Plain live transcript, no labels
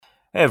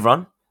Hey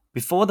everyone.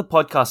 Before the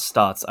podcast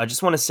starts, I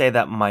just want to say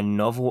that my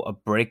novel A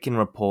Break-In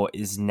Report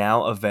is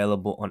now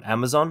available on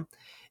Amazon.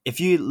 If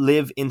you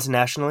live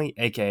internationally,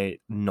 aka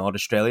not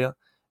Australia,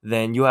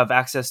 then you have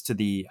access to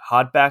the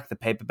hardback, the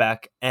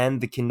paperback,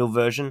 and the Kindle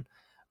version.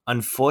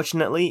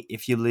 Unfortunately,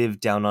 if you live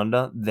down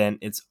under, then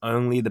it's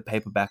only the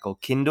paperback or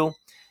Kindle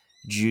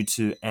due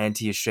to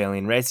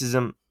anti-Australian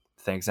racism.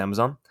 Thanks,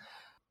 Amazon.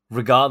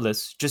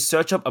 Regardless, just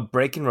search up A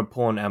Break-In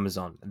Report on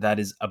Amazon. That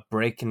is A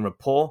Break-In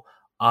Report, Rapport.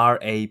 I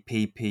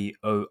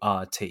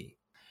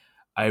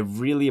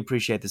really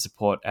appreciate the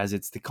support as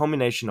it's the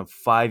culmination of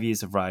 5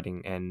 years of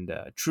writing and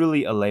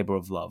truly a labor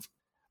of love.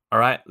 All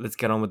right, let's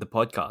get on with the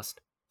podcast.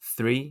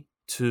 3,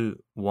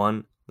 2,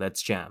 1,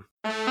 let's jam.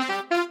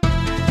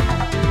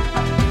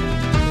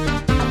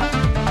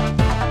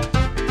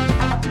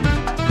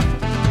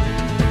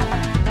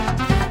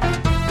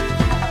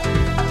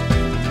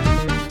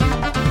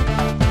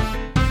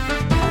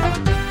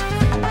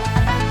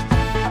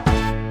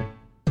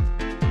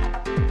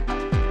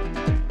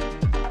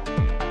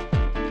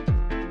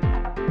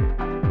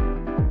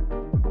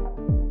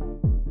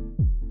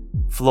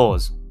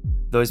 Flaws.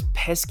 Those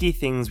pesky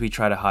things we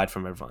try to hide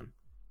from everyone.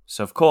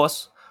 So, of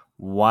course,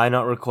 why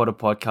not record a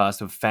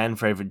podcast with fan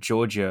favorite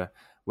Georgia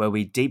where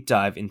we deep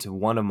dive into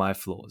one of my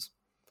flaws?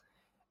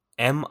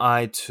 Am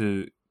I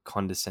too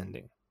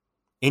condescending?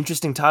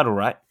 Interesting title,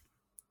 right?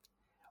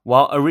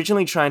 While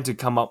originally trying to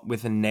come up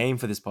with a name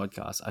for this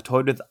podcast, I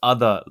toyed with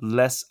other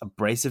less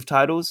abrasive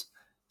titles,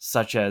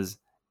 such as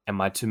Am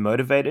I Too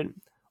Motivated?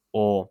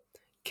 Or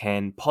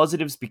Can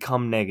Positives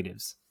Become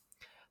Negatives?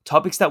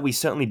 Topics that we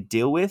certainly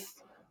deal with,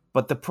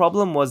 but the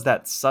problem was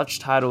that such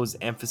titles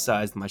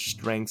emphasized my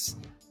strengths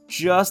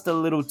just a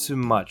little too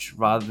much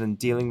rather than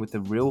dealing with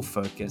the real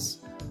focus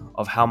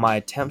of how my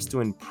attempts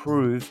to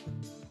improve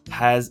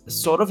has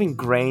sort of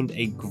ingrained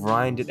a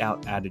grinded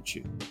out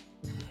attitude.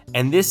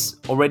 And this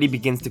already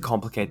begins to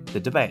complicate the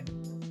debate.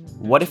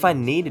 What if I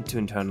needed to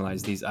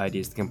internalize these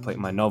ideas to complete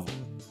my novel?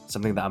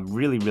 Something that I'm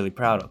really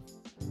proud of.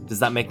 Does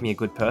that make me a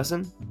good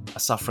person? A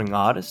suffering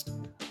artist?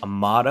 A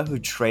martyr who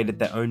traded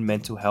their own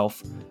mental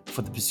health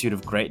for the pursuit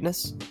of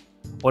greatness?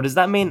 Or does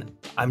that mean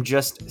I'm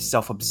just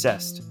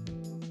self-obsessed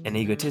and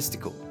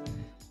egotistical?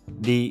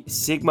 The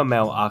Sigma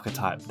male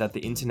archetype that the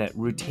internet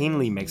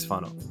routinely makes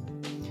fun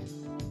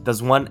of.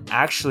 Does one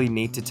actually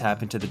need to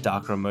tap into the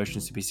darker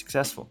emotions to be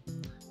successful?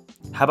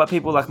 How about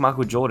people like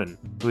Michael Jordan,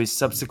 who is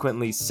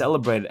subsequently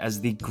celebrated as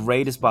the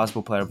greatest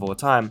basketball player of all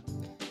time,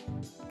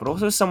 but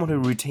also someone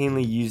who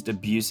routinely used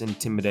abuse and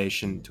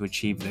intimidation to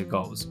achieve their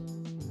goals?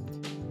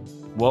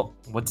 Well,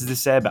 what does this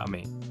say about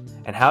me?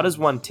 And how does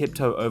one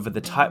tiptoe over the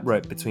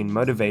tightrope between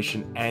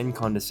motivation and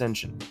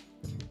condescension?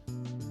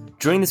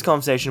 During this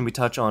conversation, we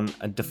touch on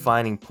a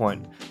defining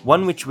point,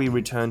 one which we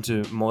return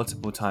to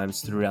multiple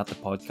times throughout the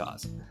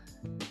podcast.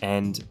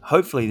 And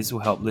hopefully this will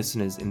help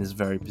listeners in this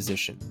very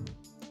position.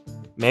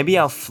 Maybe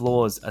our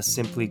flaws are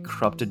simply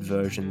corrupted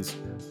versions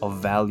of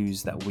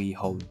values that we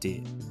hold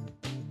dear.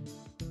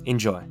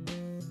 Enjoy.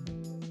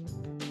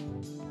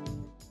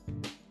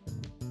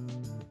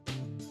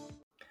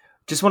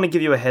 Just want to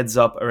give you a heads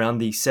up around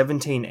the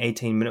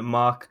 17-18 minute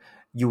mark.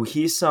 You'll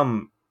hear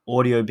some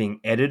audio being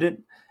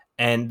edited,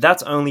 and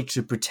that's only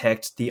to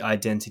protect the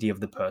identity of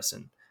the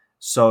person.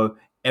 So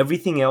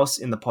everything else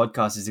in the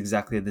podcast is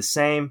exactly the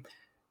same.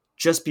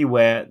 Just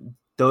beware,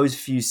 those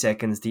few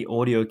seconds, the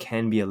audio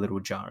can be a little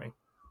jarring.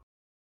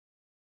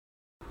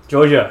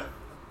 Georgia.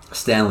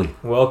 Stanley.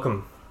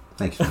 Welcome.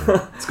 Thanks,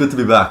 man. It's good to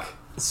be back.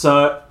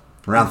 So,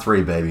 round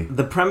 3, baby.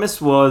 The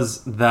premise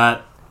was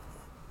that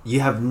you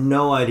have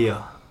no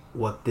idea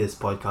what this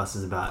podcast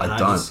is about. I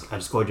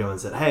just called you and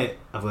said, hey,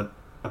 I've got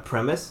a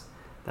premise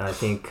that I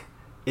think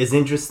is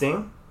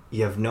interesting.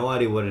 You have no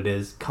idea what it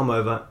is. Come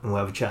over and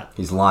we'll have a chat.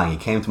 He's lying. He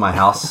came to my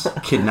house,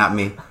 kidnapped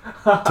me,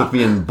 took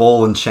me in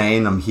ball and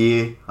chain. I'm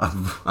here.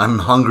 I'm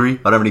hungry.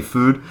 I don't have any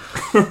food.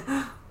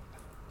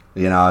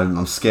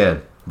 I'm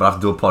scared. But I have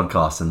to do a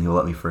podcast and he'll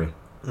let me free.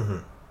 Mm-hmm.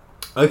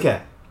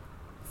 Okay.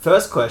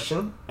 First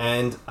question,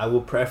 and I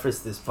will preface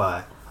this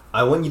by,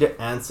 I want you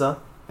to answer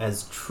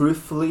as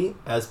truthfully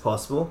as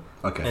possible.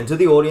 Okay. And to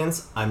the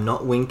audience, I'm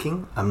not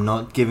winking. I'm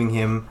not giving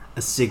him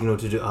a signal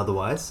to do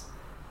otherwise.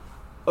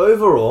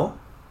 Overall,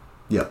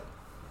 yep.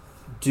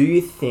 Do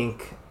you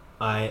think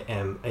I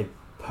am a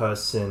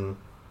person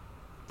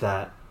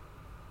that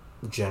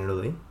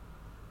generally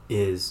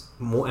is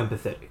more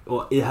empathetic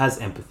or it has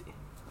empathy?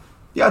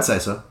 Yeah, I'd say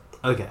so.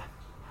 Okay.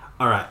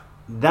 All right.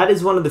 That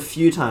is one of the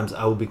few times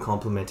I will be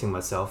complimenting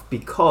myself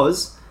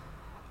because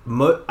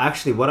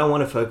actually what I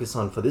want to focus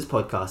on for this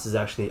podcast is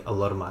actually a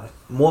lot of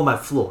my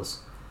flaws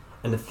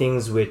and the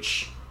things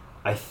which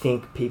I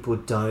think people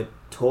don't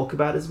talk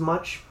about as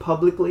much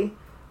publicly,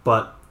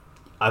 but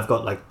I've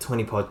got like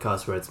 20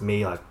 podcasts where it's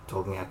me like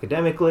talking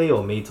academically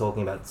or me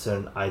talking about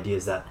certain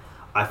ideas that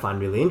I find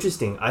really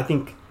interesting. I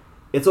think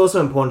it's also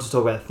important to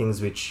talk about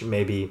things which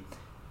maybe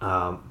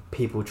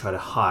people try to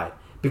hide,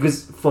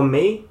 because for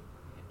me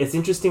it's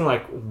interesting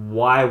like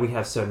why we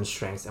have certain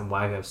strengths and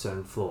why we have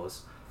certain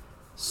flaws.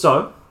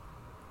 So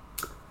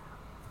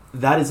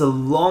that is a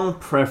long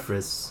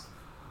preface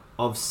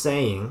of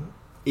saying,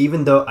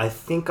 even though I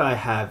think I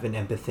have an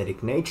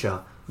empathetic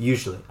nature,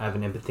 usually I have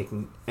an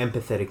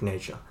empathetic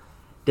nature,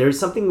 there is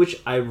something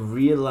which I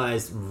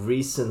realized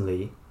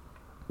recently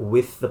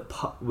with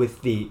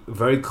the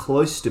very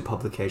close to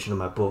publication of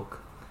my book,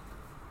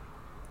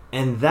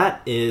 and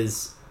that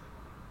is,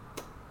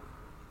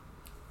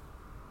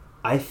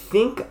 I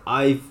think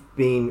I've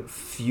been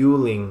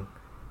fueling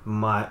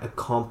my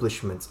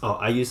accomplishments. Oh,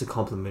 I use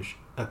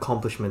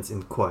accomplishments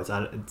in quotes.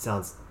 It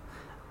sounds,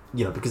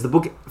 because the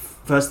book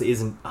firstly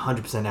isn't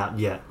 100% out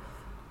yet,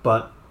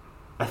 but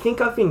I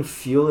think I've been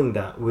fueling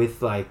that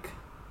with like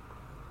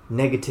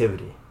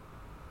negativity.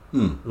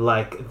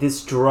 Like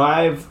this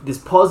drive, this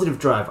positive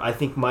drive. I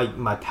think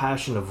my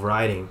passion of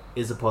writing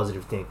is a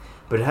positive thing,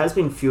 but it has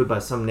been fueled by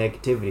some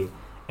negativity.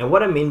 And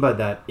what I mean by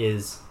that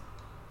is,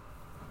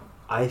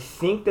 I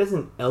think there's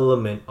an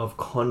element of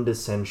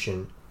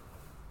condescension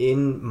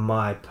in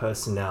my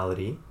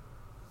personality.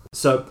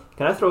 So,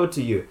 can I throw it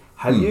to you?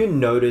 Have you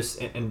noticed,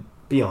 and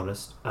be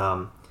honest,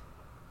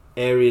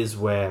 areas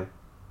where,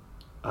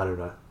 I don't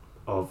know,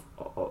 of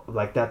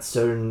like that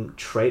certain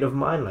trait of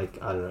mine,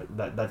 like, I don't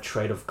know, that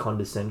trait of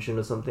condescension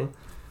or something?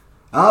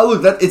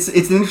 Look, it's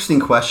an interesting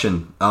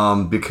question,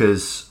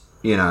 because,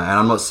 and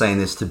I'm not saying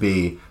this to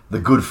be the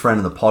good friend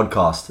of the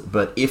podcast,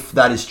 but if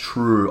that is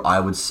true, I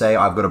would say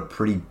I've got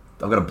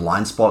a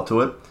blind spot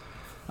to it.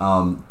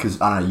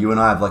 Because, I don't know, you and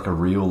I have like a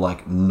real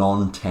like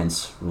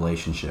non-tense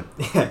relationship.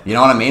 Yeah. You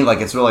know what I mean? Like,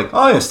 it's really like,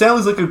 oh yeah,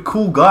 Stanley's like a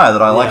cool guy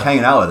that I like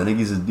hanging out with. I think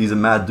he's a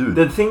mad dude.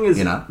 The thing is,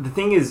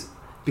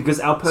 because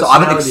our personalities... So I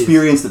haven't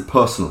experienced it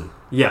personally.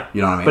 Yeah.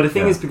 You know what I mean? But the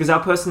thing is, because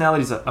our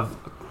personalities are...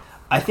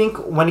 I think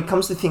when it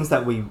comes to things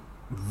that we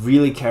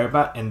really care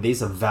about, and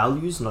these are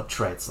values, not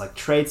traits. Like,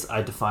 traits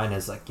I define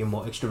as like, you're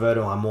more extroverted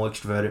or I'm more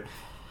extroverted.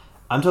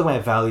 I'm talking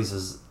about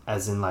values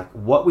as in like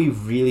what we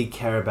really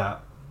care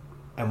about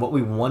and what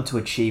we want to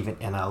achieve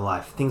in our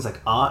life. Things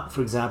like art,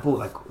 for example,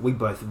 like we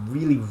both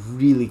really,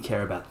 really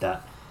care about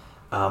that.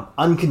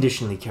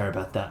 Unconditionally care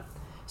about that.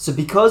 So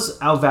because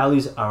our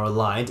values are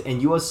aligned,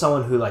 and you are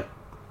someone who, like,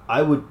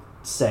 I would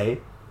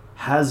say,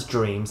 has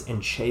dreams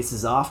and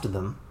chases after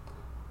them,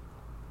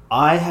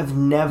 I have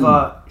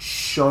never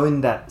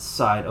shown that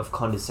side of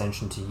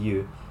condescension to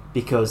you,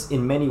 because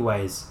in many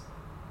ways,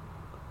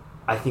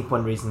 I think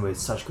one reason we're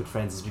such good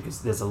friends is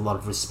because there's a lot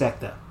of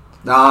respect there.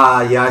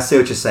 Yeah, I see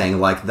what you're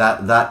saying. Like,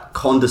 that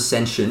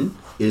condescension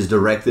is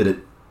directed at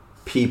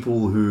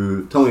people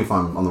who... Tell me if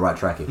I'm on the right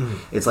track here.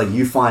 It's like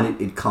you find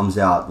it comes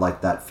out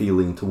like that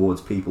feeling towards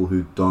people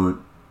who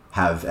don't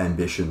have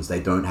ambitions. They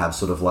don't have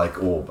sort of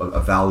like, or a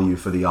value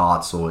for the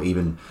arts, or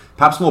even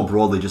perhaps more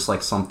broadly, just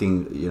like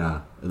something,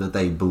 that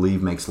they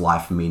believe makes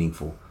life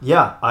meaningful.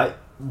 Yeah, I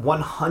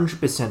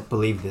 100%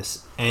 believe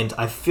this, and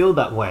I feel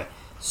that way.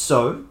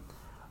 So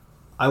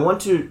I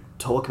want to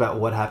talk about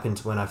what happened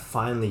when I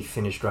finally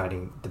finished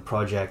writing the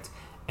project.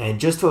 And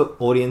just for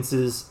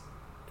audiences,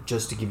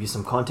 just to give you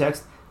some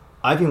context,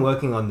 I've been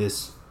working on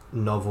this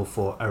novel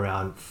for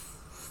around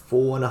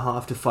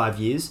 4.5 to 5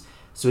 years.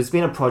 So it's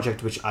been a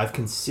project which I've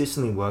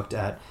consistently worked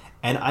at.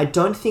 And I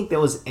don't think there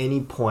was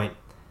any point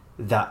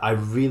that I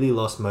really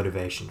lost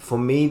motivation. For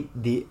me,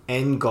 the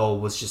end goal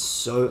was just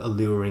so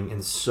alluring,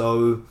 and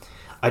so...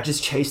 I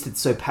just chased it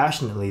so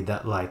passionately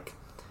that, like,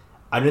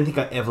 I don't think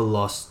I ever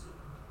lost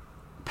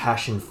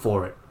passion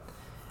for it.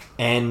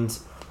 And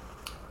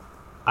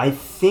I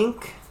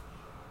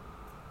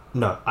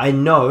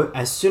know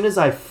as soon as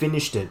I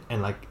finished it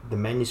and like the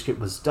manuscript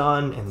was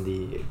done and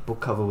the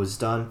book cover was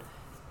done,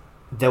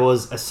 there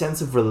was a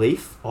sense of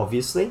relief,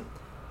 obviously,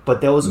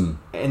 but there was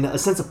and a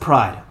sense of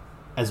pride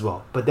as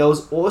well. But there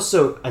was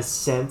also a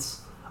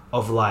sense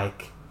of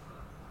like,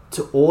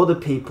 to all the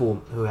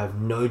people who have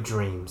no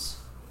dreams,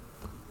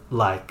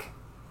 like,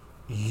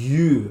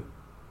 you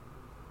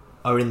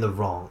are in the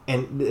wrong.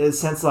 And a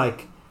sense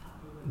like,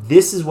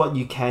 this is what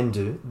you can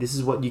do, this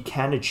is what you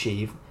can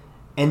achieve.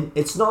 And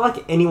it's not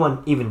like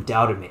anyone even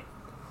doubted me.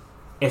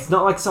 It's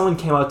not like someone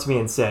came up to me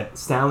and said,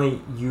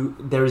 Stanley,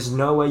 there is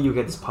no way you'll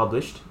get this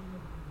published.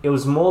 It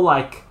was more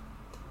like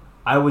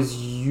I was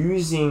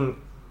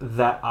using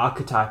that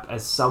archetype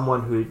as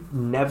someone who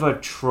never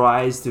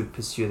tries to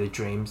pursue their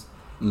dreams,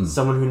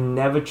 someone who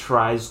never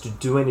tries to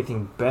do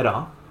anything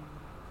better.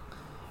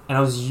 And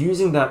I was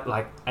using that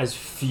like as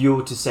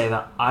fuel to say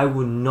that I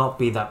will not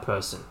be that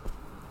person.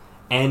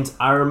 And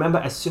I remember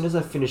as soon as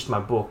I finished my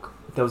book,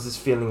 there was this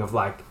feeling of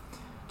like,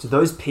 to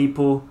those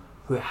people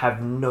who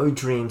have no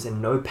dreams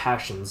and no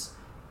passions,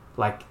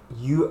 like,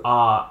 you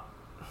are...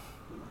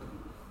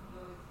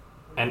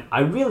 And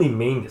I really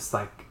mean this,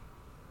 like...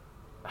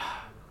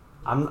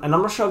 I'm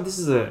not sure if this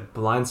is a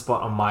blind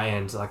spot on my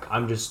end, like,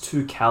 I'm just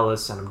too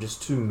callous and I'm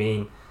just too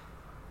mean.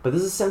 But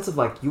there's a sense of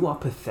like, you are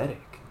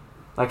pathetic.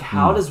 Like,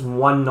 how does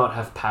one not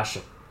have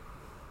passion?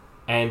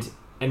 And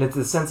it's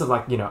a sense of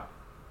like,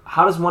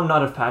 how does one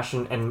not have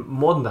passion? And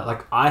more than that,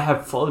 like, I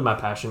have followed my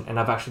passion and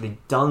I've actually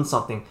done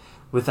something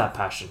with that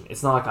passion.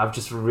 It's not like I've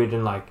just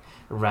written like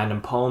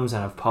random poems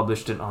and I've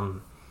published it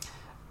on,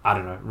 I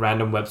don't know,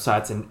 random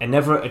websites and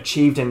never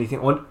achieved anything.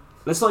 Or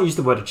let's not use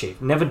the word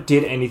achieve, never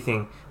did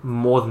anything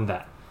more than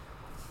that.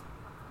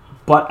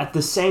 But at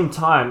the same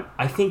time,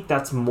 I think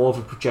that's more of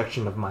a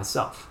projection of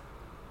myself.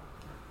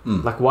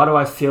 Like, why do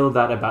I feel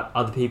that about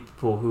other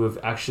people who have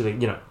actually,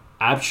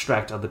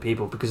 abstract other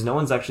people? Because no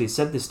one's actually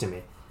said this to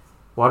me.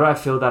 Why do I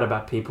feel that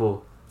about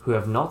people who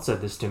have not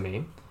said this to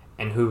me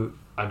and who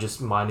are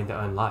just minding their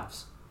own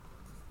lives?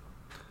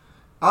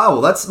 Oh,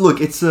 well,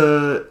 it's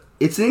an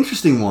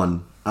interesting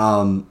one.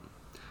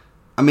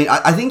 I mean,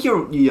 I think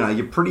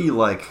you're pretty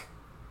like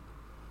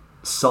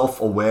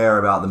self-aware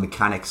about the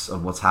mechanics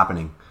of what's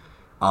happening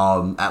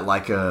at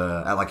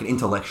an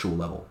intellectual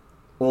level,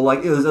 or like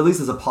at least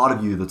there's a part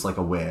of you that's like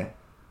aware,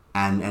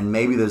 and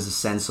maybe there's a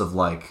sense of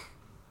like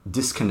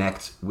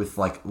disconnect with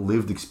like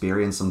lived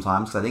experience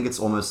sometimes. 'Cause I think it's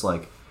almost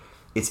like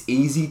it's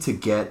easy to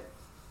get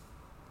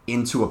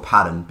into a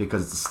pattern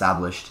because it's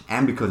established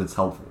and because it's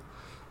helpful.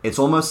 It's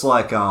almost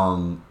like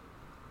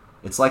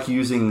it's like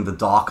using the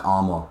dark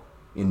armor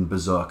in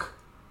Berserk.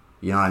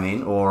 You know what I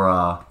mean? Or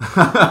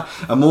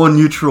a more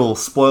neutral,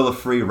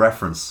 spoiler-free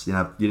reference. You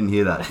didn't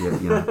hear that.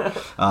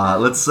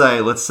 Let's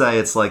say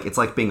it's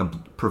like being a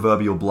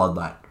proverbial blood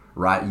knight,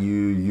 right? You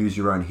use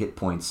your own hit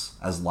points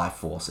as life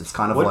force. It's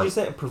kind of what did you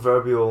say? A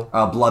proverbial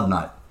blood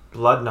knight.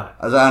 Blood knight.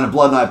 And a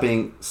blood knight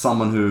being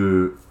someone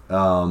who.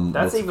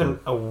 That's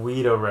even a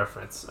weirdo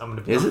reference. I'm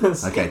gonna be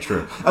honest. Okay,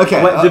 true.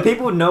 Okay. Wait, do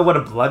people know what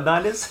a blood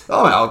knight is?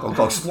 Oh,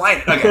 I'll explain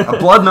it. Okay, a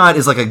blood knight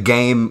is like a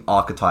game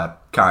archetype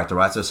character,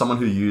 right? So someone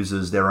who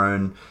uses their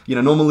own.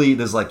 Normally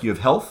there's like you have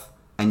health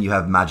and you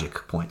have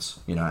magic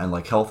points. And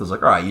like health is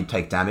like, all right, you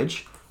take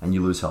damage and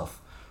you lose health,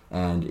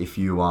 and if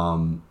you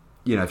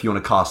if you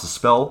want to cast a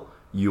spell,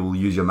 you will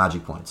use your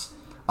magic points.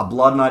 A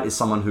blood knight is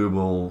someone who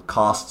will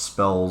cast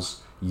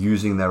spells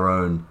using their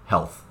own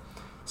health.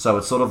 So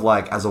it's sort of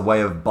like as a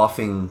way of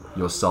buffing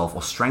yourself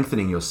or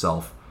strengthening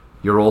yourself,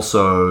 you're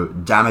also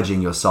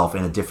damaging yourself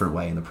in a different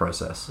way in the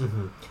process.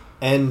 Mm-hmm.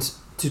 And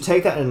to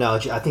take that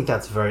analogy, I think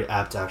that's very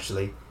apt,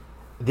 actually.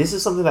 This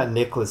is something that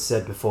Nicholas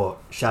said before.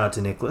 Shout out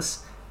to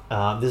Nicholas.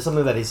 This is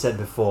something that he said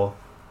before,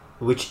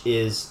 which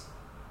is,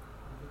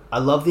 I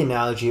love the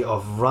analogy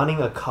of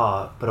running a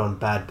car but on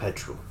bad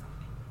petrol.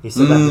 He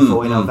said that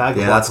before in our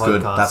Vagabond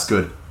podcast. That's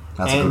good.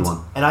 That's a good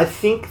one. And I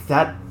think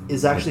that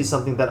is actually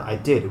something that I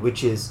did,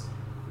 which is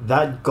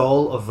that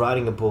goal of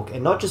writing a book,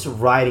 and not just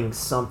writing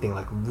something,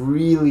 like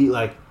really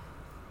like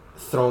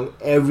throwing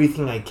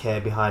everything I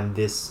care behind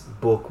this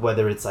book,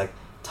 whether it's like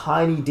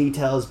tiny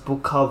details,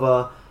 book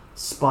cover,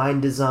 spine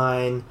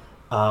design,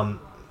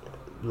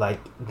 like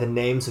the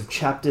names of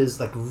chapters,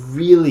 like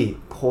really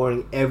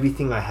pouring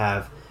everything I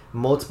have,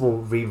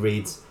 multiple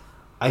rereads.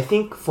 I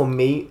think for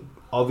me,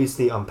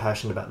 obviously I'm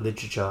passionate about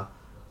literature,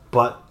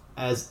 but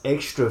as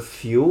extra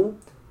fuel,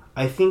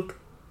 I think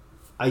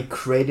I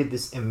created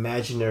this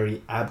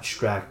imaginary,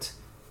 abstract,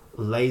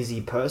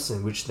 lazy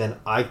person, which then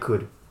I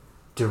could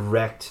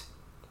direct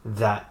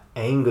that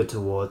anger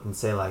toward and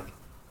say like,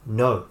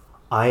 no,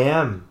 I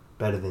am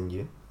better than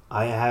you.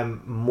 I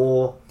am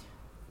more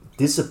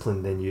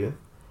disciplined than you.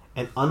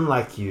 And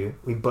unlike you,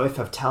 we both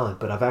have talent,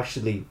 but I've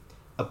actually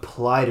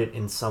applied it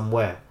in some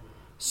way.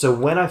 So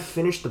when I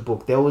finished the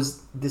book, there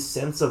was this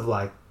sense of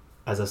like,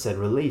 as I said,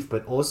 relief,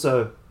 but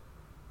also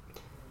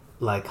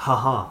like,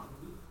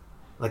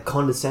 like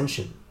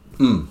condescension.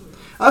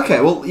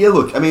 Okay, well, yeah,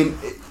 look, I mean,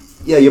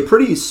 yeah, you're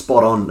pretty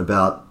spot on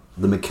about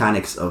the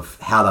mechanics of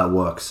how that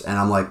works. And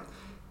I'm like,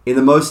 in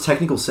the most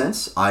technical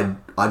sense, I'd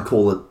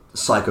call it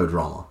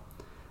psychodrama.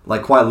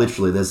 Like, quite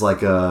literally, there's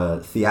like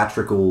a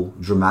theatrical,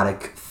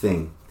 dramatic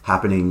thing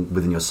happening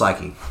within your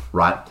psyche,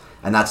 right?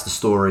 And that's the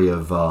story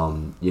of,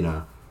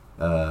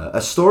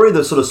 a story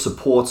that sort of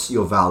supports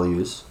your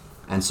values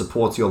and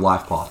supports your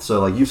life path. So,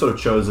 like, you've sort of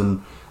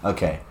chosen,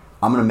 okay,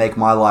 I'm going to make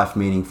my life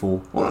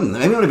meaningful. Well,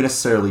 maybe not even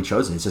necessarily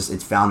chosen. It's just,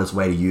 it's found its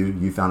way to you.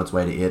 You found its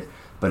way to it.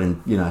 But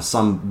in,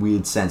 some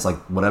weird sense, like,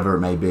 whatever it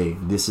may be,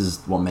 this is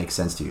what makes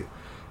sense to you.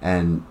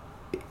 And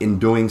in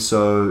doing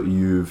so,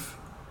 you've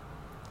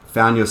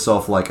found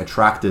yourself, like,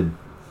 attracted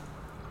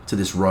to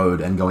this road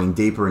and going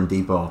deeper and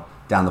deeper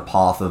down the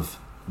path of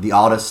the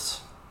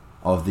artist,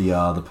 of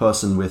the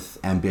person with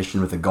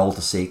ambition, with a goal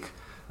to seek.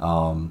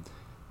 And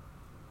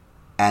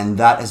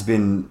that has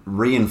been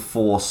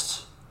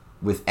reinforced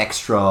with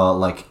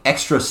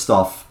extra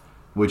stuff,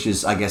 which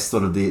is, I guess,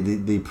 sort of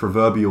the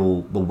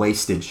proverbial, the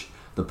wastage,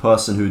 the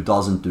person who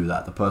doesn't do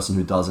that, the person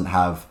who doesn't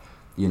have,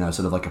 sort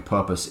of like a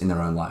purpose in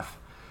their own life.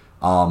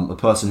 A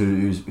person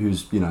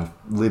who's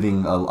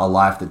living a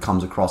life that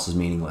comes across as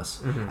meaningless.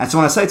 Mm-hmm. And so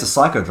when I say it's a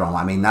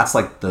psychodrama, I mean, that's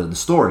like the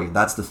story,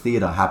 that's the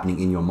theater happening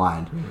in your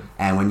mind. Mm-hmm.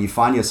 And when you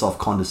find yourself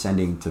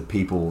condescending to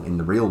people in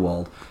the real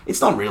world, it's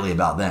not really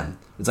about them.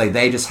 It's like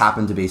they just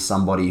happen to be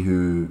somebody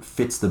who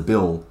fits the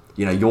bill.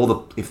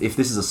 You're if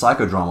this is a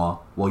psychodrama,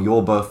 well,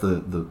 you're both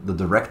the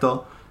director,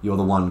 you're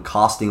the one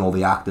casting all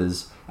the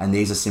actors, and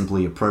these are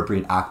simply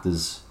appropriate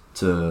actors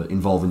to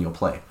involve in your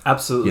play.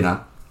 Absolutely.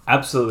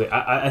 Absolutely.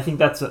 I think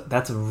that's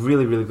a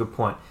really, really good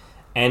point.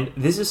 And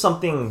this is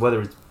something,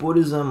 whether it's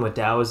Buddhism or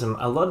Taoism,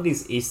 a lot of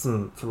these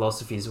Eastern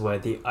philosophies where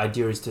the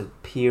idea is to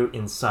peer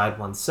inside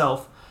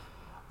oneself,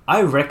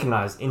 I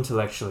recognize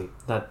intellectually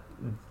that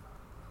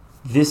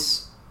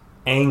this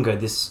anger,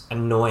 this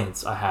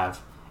annoyance I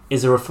have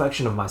is a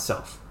reflection of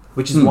myself,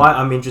 which is why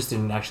I'm interested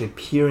in actually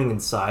peering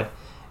inside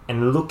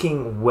and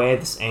looking where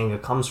this anger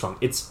comes from.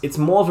 It's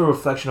more of a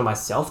reflection of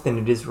myself than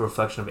it is a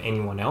reflection of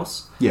anyone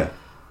else. Yeah.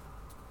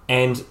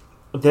 And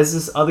there's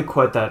this other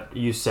quote that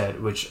you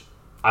said, which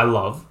I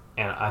love,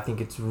 and I think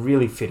it's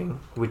really fitting,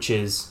 which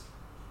is,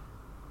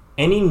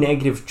 any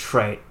negative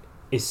trait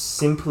is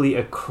simply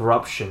a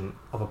corruption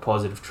of a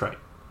positive trait.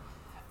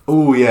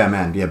 Oh, yeah,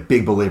 man. Yeah,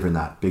 big believer in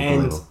that. Big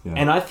believer. Yeah.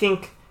 And I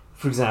think,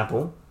 for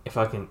example, if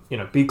I can,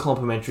 be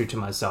complimentary to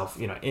myself,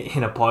 in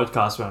a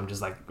podcast where I'm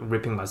just like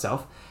ripping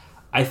myself,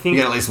 I think...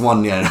 You get at least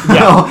one,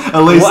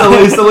 at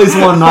least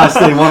one nice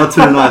thing, one or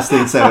two nice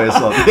things say about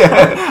yourself.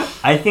 Yeah.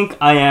 I think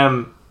I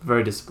am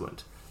very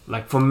disciplined.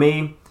 Like, for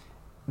me,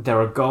 there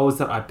are goals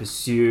that I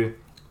pursue,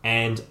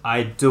 and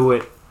I do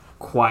it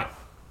quite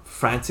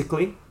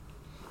frantically,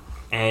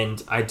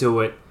 and I do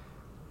it...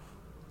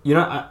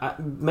 I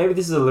maybe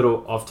this is a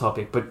little off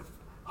topic, but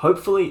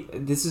hopefully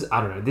this is,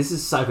 I don't know, this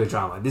is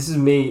psychodrama. This is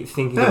me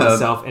thinking to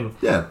myself,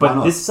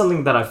 but this is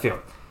something that I feel.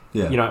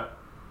 Yeah.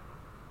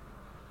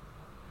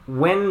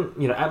 When,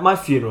 at my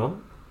funeral,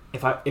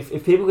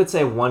 if people could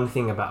say one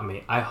thing about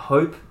me, I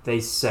hope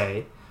they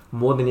say,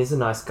 more than he's a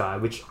nice guy,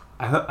 which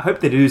I hope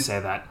they do say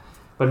that,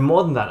 but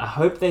more than that, I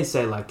hope they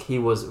say, like, he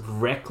was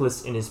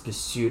reckless in his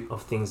pursuit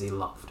of things he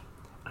loved.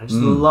 I just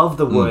love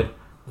the word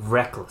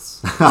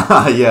reckless.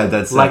 Yeah,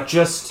 that's like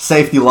just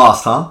safety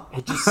last, huh?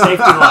 Just safety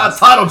last.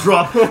 Title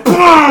drop.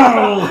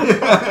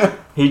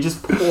 He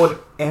just poured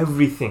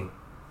everything.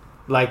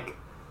 Like,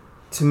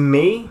 to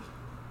me,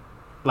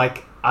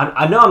 like,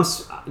 I know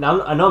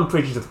I'm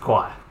preaching to the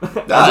choir.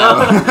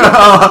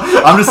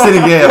 I'm just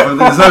sitting here.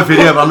 There's no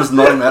video, but I'm just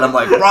nodding, man. I'm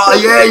like, bro,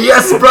 yeah,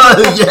 yes,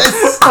 brother,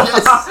 yes,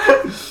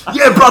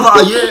 yeah,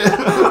 brother,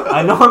 yeah.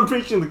 I know I'm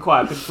preaching to the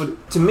choir,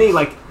 but to me,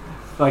 like,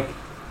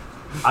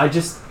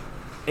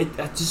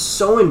 it's just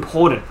so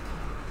important.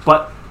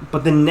 But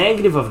the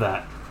negative of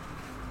that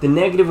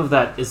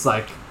is,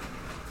 like,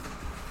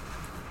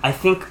 I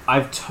think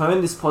I've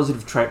turned this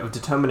positive trait of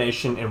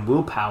determination and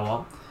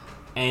willpower,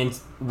 and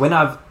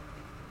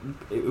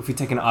if we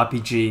take an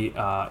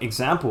RPG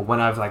example,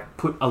 when I've, like,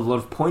 put a lot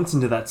of points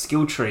into that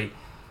skill tree,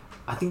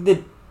 I think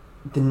that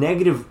the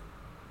negative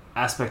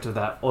aspect of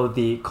that, or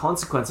the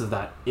consequence of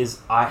that,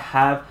 is I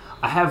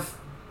have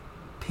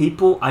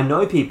people, I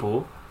know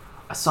people,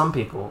 some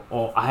people,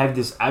 or I have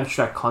this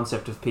abstract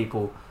concept of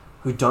people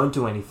who don't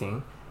do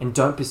anything and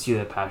don't pursue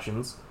their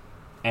passions,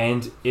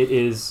 and it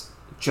is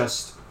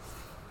just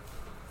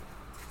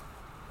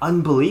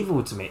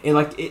unbelievable to me.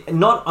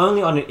 Not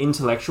only on an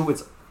intellectual,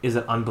 is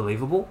it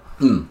unbelievable?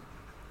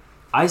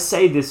 I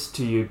say this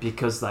to you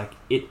because, like,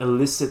 it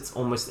elicits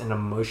almost an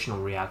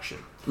emotional reaction.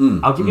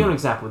 I'll give you an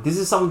example. This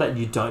is someone that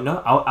you don't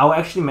know. I'll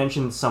actually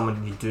mention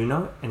someone you do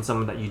know and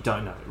someone that you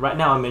don't know. Right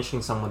now, I'm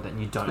mentioning someone that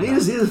you don't know. He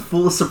is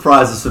full of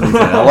surprises for me today.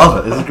 I love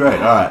it. This is great.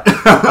 All right.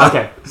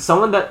 Okay,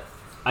 someone that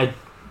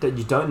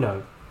you don't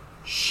know.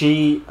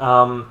 She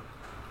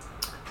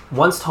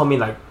once told me,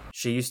 like,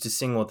 she used to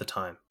sing all the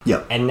time.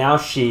 Yeah. And now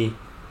she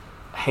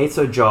hates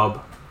her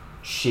job.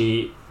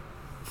 She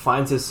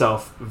finds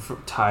herself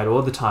tired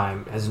all the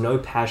time, has no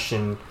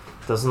passion,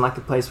 doesn't like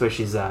the place where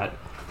she's at,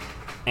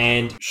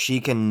 and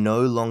she can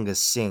no longer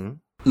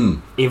sing,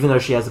 even though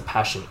she has a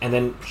passion. And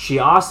then she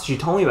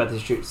told me about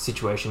this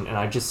situation, and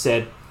I just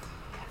said,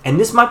 and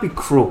this might be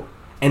cruel,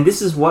 and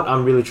this is what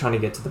I'm really trying to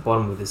get to the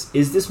bottom of this.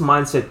 Is this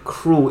mindset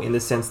cruel in the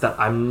sense that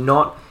I'm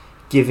not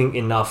giving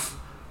enough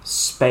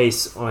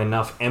space or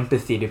enough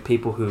empathy to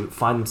people who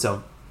find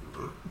themselves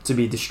to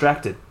be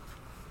distracted?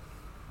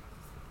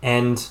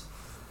 And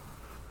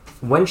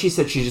when she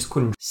said she just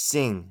couldn't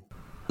sing,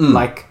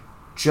 like,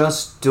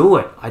 just do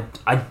it.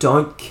 I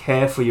don't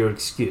care for your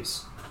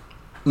excuse.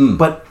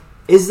 But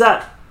is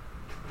that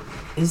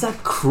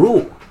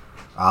cruel?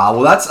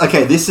 Well, that's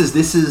okay. This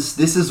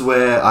is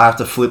where I have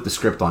to flip the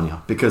script on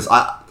you, because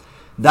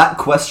that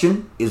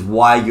question is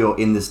why you're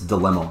in this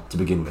dilemma to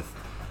begin with.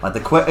 Like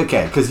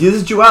because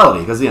there's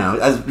duality. Because,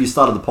 as you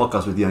started the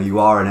podcast with, you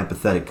are an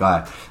empathetic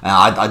guy, and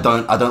I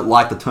don't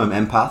like the term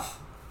empath.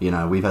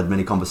 We've had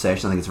many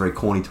conversations. I think it's a very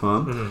corny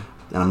term,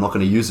 and I'm not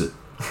going to use it.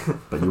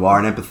 But you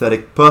are an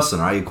empathetic person,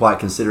 right? You're quite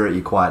considerate.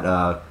 You're quite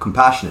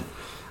compassionate.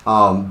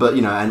 But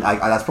and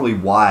that's probably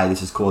why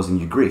this is causing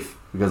you grief,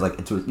 because, like,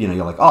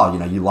 you're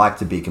like, you like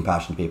to be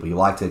compassionate to people. You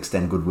like to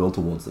extend goodwill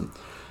towards them.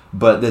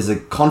 But there's a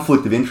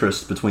conflict of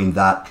interest between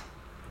that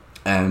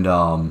and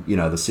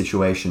the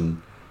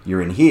situation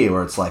you're in here,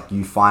 where it's like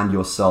you find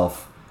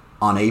yourself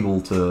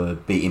unable to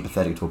be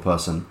empathetic to a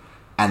person.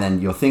 And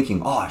then you're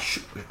thinking, I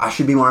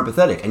should be more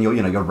empathetic, and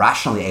you're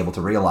rationally able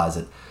to realize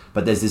it.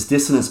 But there's this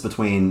dissonance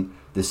between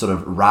this sort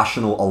of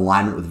rational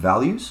alignment with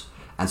values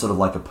and sort of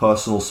like a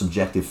personal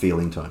subjective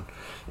feeling tone.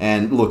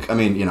 And look, I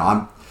mean,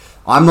 I'm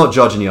not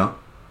judging you,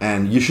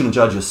 and you shouldn't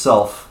judge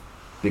yourself,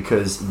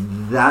 because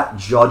that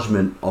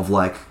judgment of,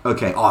 like,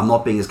 okay, I'm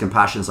not being as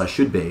compassionate as I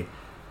should be,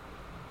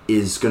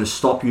 is going to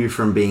stop you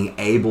from being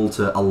able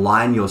to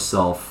align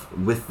yourself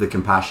with the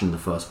compassion in the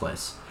first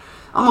place.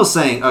 I'm not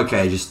saying,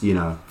 okay, just,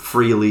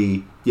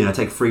 freely,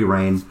 take free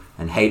reign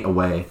and hate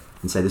away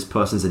and say this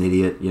person's an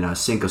idiot,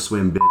 sink or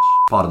swim, bitch.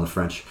 Pardon the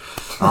French.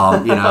 You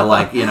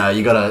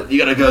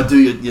gotta go do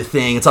your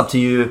thing. It's up to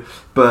you.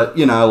 But,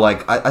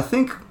 I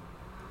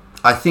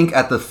think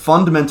at the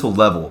fundamental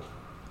level,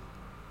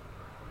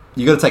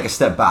 you got to take a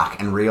step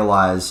back and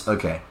realize,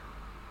 okay,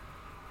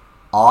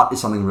 art is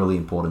something really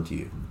important to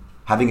you.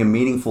 Having a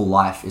meaningful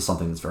life is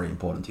something that's very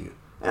important to you.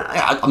 And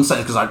I'm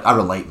saying because I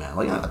relate, man.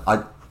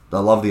 I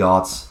love the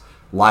arts.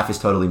 Life is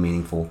totally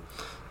meaningful.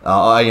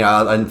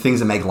 And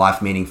things that make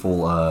life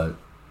meaningful,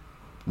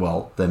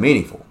 they're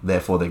meaningful.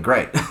 Therefore, they're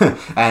great.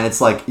 And it's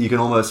like you can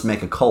almost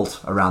make a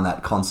cult around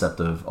that concept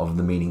of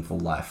the meaningful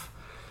life.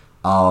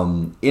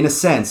 In a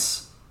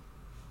sense,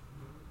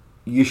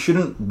 you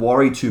shouldn't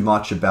worry too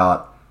much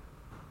about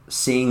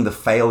seeing the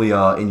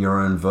failure in your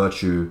own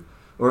virtue,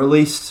 or at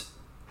least,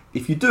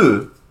 if you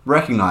do,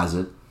 recognize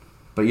it,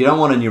 but you don't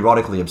want to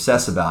neurotically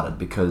obsess about it,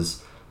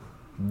 because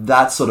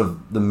that's sort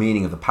of the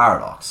meaning of the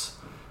paradox.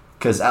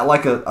 Because at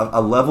like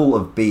a level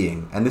of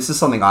being, and this is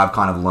something I've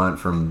kind of learned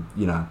from,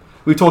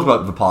 we talked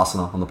about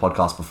Vipassana on the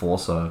podcast before,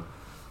 so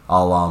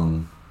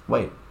I'll,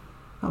 wait.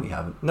 No, we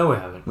haven't. No, we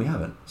haven't. We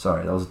haven't.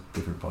 Sorry, that was a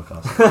different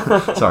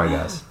podcast. Sorry,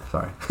 guys.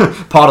 Sorry.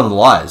 Pardon the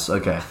lies.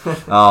 Okay.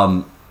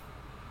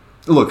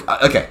 Look,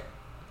 okay.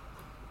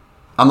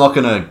 I'm not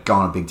going to go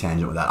on a big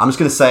tangent with that. I'm just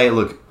going to say,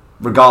 look,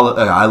 regardless,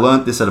 I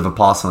learned this at a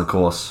Vipassana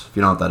course. If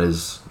you know what that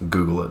is,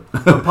 Google it.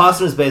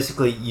 Vipassana is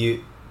basically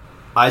you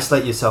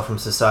isolate yourself from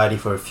society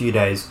for a few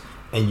days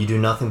and you do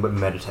nothing but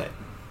meditate.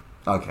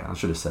 Okay, I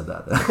should have said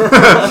that.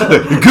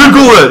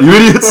 Google it, you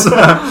idiots!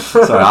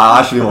 Sorry,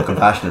 I should be more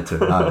compassionate too.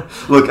 No.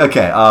 Look,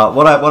 okay,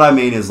 what I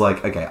mean is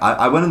like, okay,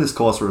 I went in this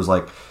course where it was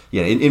like,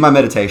 in my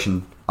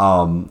meditation,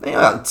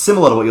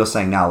 similar to what you're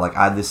saying now, like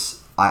I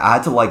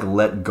had to like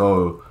let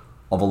go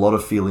of a lot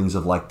of feelings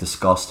of like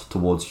disgust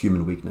towards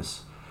human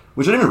weakness,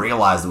 which I didn't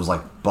realize that was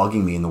like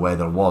bugging me in the way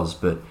that it was,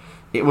 but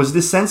it was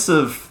this sense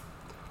of,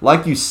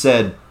 like you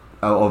said,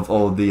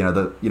 of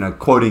the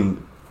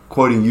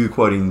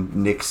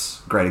quoting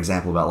Nick's great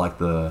example about like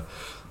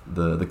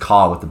the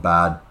car with the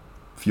bad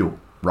fuel,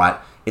 right?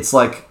 It's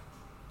like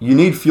you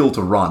need fuel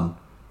to run,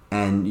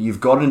 and you've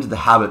got into the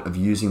habit of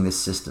using this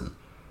system,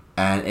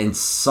 and in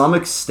some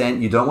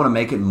extent you don't want to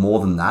make it more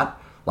than that.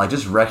 Like,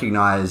 just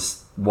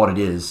recognize what it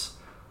is.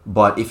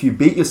 But if you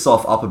beat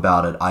yourself up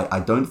about it, I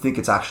don't think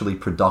it's actually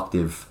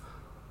productive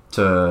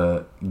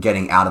to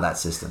getting out of that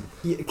system.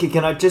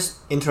 Can I just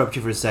interrupt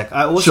you for a sec?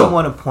 I also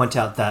want to point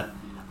out that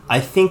I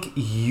think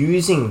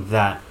using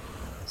that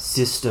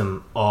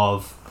system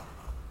of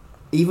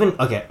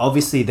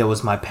obviously there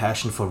was my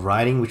passion for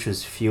writing, which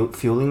was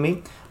fueling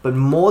me, but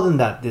more than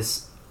that,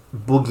 this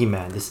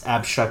boogeyman, this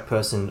abstract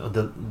person, or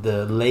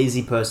the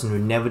lazy person who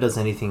never does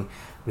anything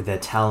with their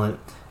talent,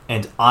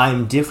 and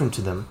I'm different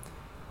to them,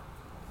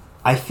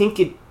 I think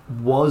it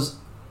was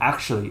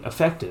actually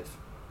effective.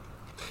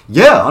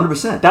 Yeah,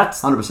 100%.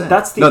 That's 100%.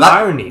 That's the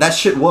irony. That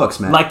shit works,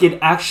 man. Like, it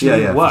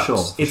actually works. For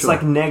sure, it's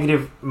like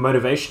negative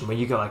motivation, where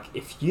you go like,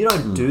 if you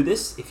don't do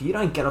this, if you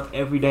don't get up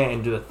every day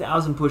and do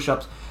 1,000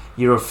 push-ups,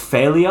 you're a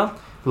failure.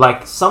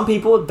 Like, some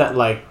people that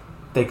like,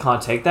 they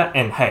can't take that,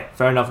 and hey,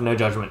 fair enough, no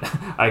judgment,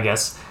 I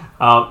guess.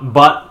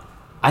 But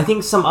I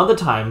think some other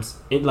times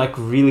it like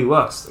really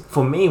works.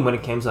 For me, when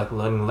it came to like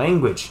learning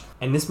language,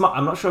 and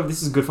I'm not sure if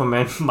this is good for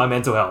my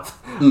mental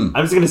health. I'm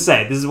just gonna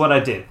say this is what I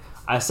did.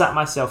 I sat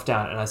myself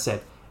down and I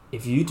said,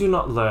 if you do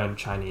not learn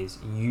Chinese,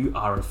 you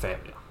are a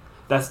failure.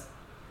 That's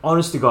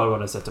honest to God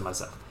what I said to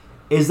myself.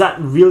 Is that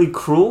really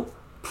cruel?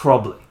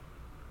 Probably.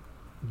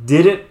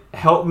 Did it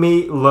help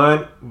me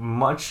learn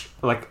much,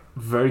 like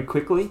very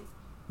quickly?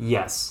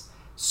 Yes.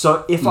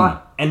 So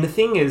and the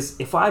thing is,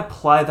 if I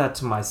apply that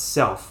to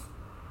myself,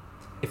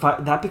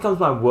 that becomes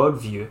my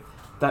worldview,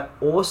 that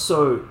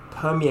also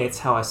permeates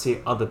how I see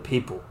other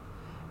people.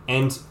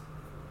 And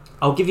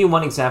I'll give you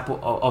one example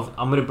of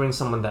I'm going to bring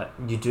someone that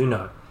you do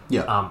know.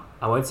 Yeah.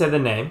 I won't say the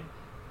name,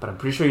 but I'm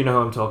pretty sure you know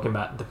who I'm talking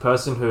about. The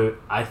person who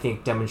I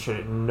think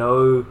demonstrated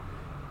no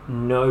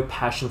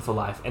passion for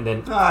life, and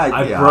then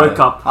I broke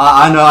up.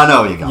 I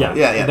know where you're going.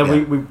 Yeah. And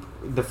then we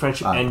the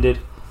friendship ended.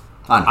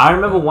 I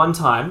remember one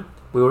time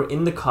we were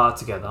in the car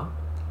together,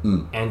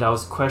 and I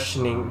was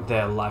questioning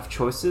their life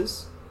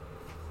choices,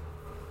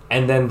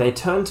 and then they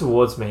turned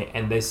towards me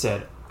and they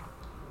said,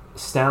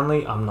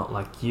 "Stanley, I'm not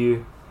like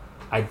you.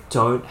 I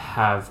don't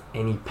have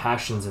any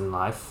passions in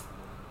life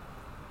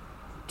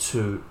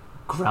to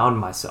ground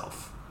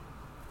myself."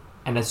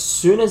 And as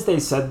soon as they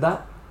said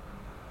that,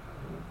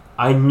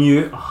 I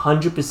knew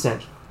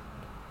 100%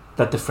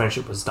 that the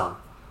friendship was done.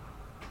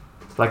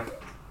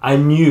 Like, I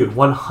knew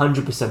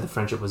 100% the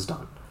friendship was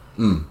done.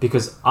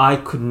 Because I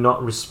could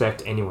not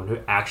respect anyone who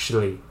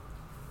actually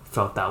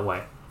felt that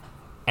way.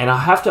 And I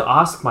have to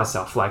ask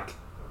myself, like,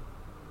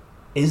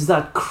 is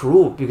that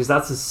cruel? Because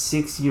that's a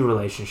 6-year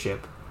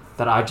relationship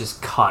that I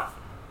just cut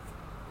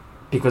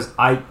because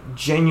I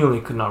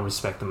genuinely could not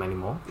respect them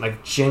anymore.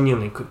 Like,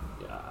 genuinely could.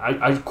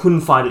 I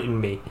couldn't find it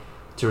in me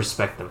to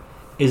respect them.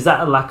 Is that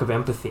a lack of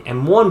empathy? And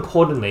more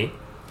importantly,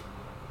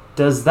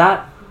 does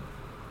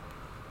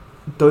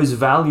those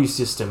value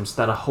systems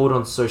that I hold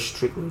on so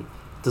strictly,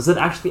 does it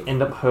actually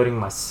end up hurting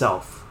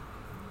myself?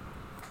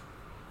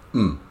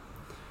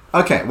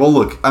 Okay, well,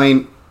 look, I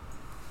mean,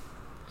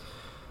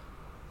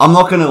 I'm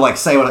not going to, like,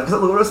 say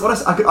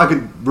I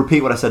could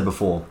repeat what I said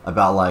before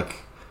about, like,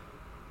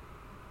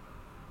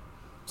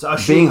 so I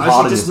should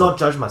just not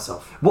judge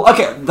myself. Well,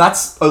 okay,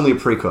 that's only a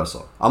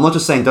precursor. I'm not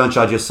just saying don't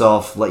judge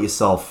yourself, let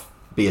yourself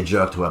be a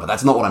jerk to whoever.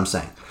 That's not what I'm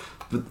saying.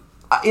 But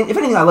if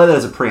anything, I lay that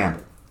as a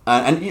preamble.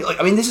 And like,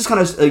 I mean, this is kind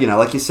of,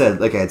 like you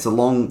said, okay, it's a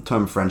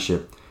long-term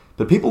friendship,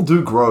 but people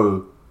do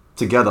grow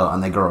together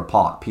and they grow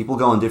apart. People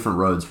go on different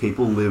roads.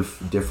 People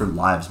live different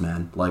lives,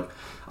 man. Like,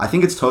 I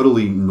think it's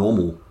totally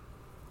normal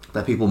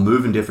that people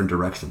move in different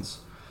directions.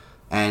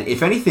 And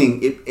if anything,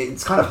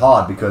 it's kind of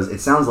hard because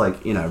it sounds like,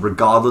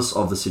 regardless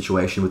of the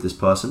situation with this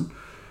person,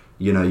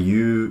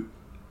 you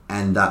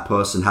and that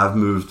person have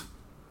moved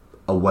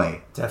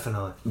away.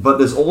 Definitely. But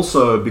there's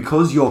also,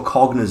 because you're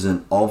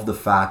cognizant of the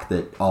fact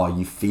that,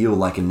 you feel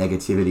like a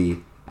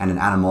negativity and an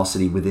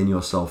animosity within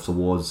yourself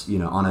towards,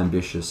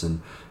 unambitious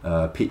and,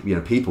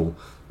 people,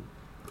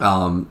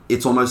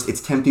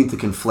 it's tempting to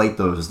conflate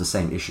those as the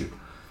same issue.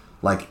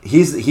 Like,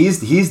 here's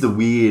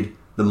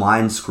the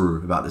mind screw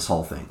about this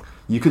whole thing.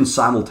 You can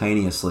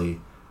simultaneously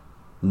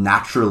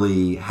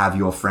naturally have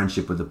your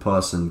friendship with the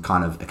person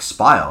kind of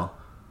expire,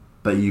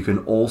 but you can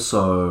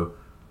also,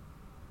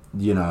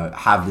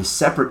 have this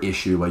separate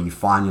issue where you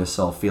find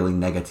yourself feeling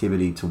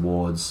negativity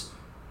towards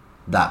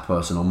that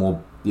person, or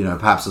more,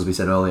 perhaps as we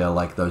said earlier,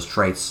 like those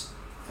traits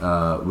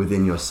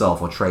within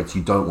yourself, or traits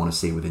you don't want to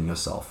see within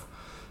yourself.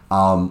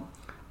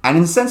 And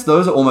in a sense,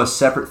 those are almost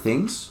separate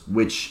things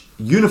which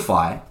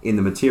unify in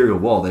the material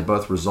world. They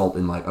both result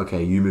in, like,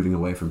 okay, you moving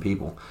away from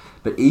people.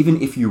 But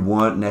even if you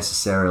weren't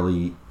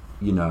necessarily,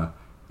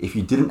 if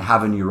you didn't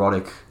have a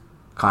neurotic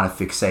kind of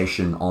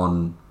fixation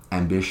on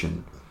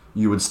ambition,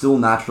 you would still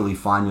naturally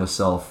find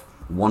yourself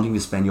wanting to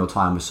spend your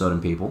time with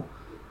certain people.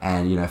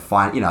 And, even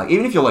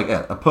if you're like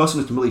a person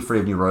who's completely free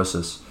of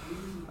neurosis,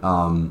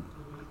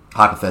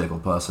 hypothetical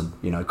person,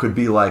 could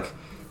be like,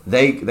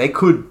 they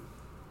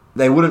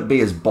wouldn't be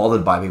as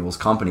bothered by people's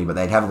company, but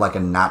they'd have like a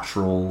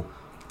natural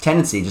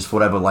tendency, just for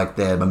whatever like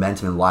their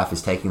momentum in life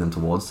is taking them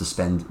towards, to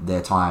spend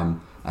their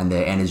time and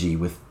their energy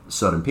with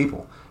certain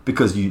people.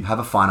 Because you have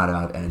a finite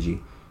amount of energy,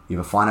 you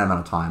have a finite amount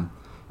of time,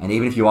 and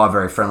even if you are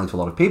very friendly to a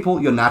lot of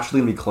people, you're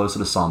naturally going to be closer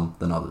to some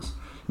than others.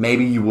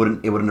 Maybe it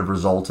wouldn't have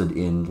resulted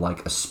in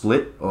like a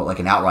split or like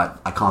an outright,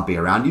 I can't be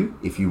around you,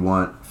 if you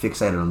weren't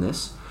fixated on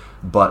this.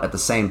 But at the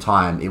same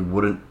time, it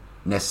wouldn't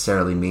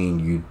necessarily mean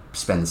you'd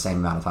spend the same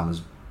amount of time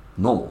as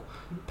normal.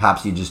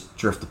 Perhaps you just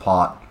drift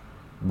apart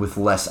with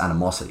less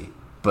animosity,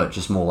 but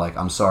just more like,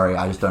 I'm sorry,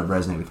 I just don't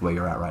resonate with where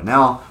you're at right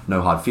now,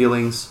 no hard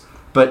feelings.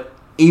 But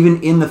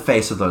even in the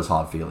face of those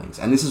hard feelings,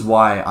 and this is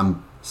why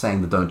I'm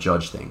saying the don't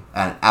judge thing,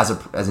 and as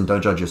in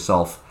don't judge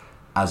yourself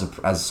as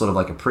sort of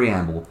like a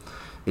preamble,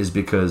 is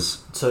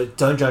because, so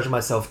don't judge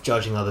myself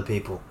judging other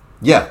people.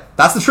 Yeah,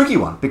 that's the tricky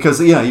one,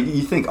 because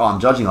you think, I'm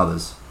judging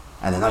others,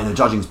 and then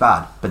judging's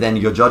bad, but then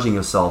you're judging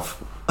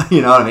yourself.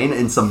 You know what I mean?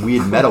 In some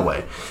weird meta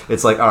way.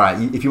 It's like, all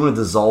right, if you want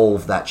to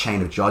dissolve that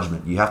chain of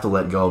judgment, you have to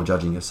let go of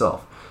judging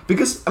yourself.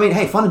 Because, I mean,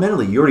 hey,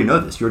 fundamentally, you already know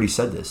this. You already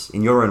said this.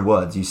 In your own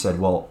words, you said,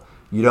 well,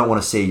 you don't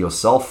want to see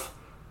yourself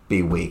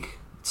be weak,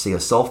 see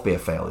yourself be a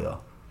failure.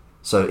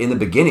 So in the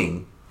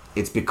beginning,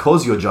 it's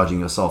because you're judging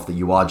yourself that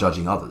you are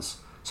judging others.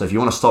 So if you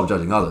want to stop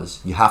judging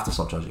others, you have to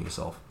stop judging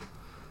yourself.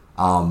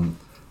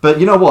 But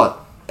you know what?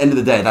 End of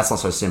the day, that's not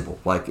so simple.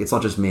 Like, it's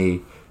not just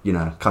me,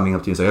 coming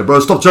up to you and saying, hey, bro,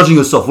 stop judging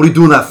yourself. What are you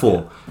doing that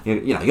for?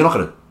 You're not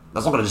going to,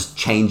 that's not going to just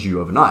change you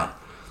overnight.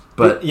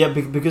 But yeah,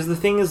 because the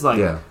thing is,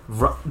 like,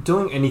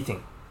 doing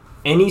anything,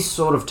 any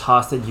sort of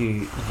task that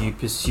you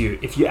pursue,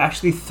 if you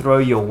actually throw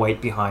your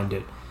weight behind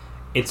it,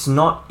 it's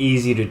not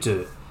easy to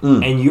do.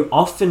 And you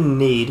often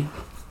need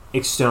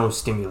external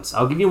stimulus.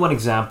 I'll give you one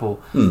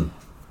example.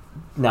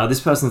 Now, this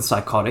person's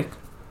psychotic.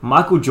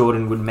 Michael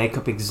Jordan would make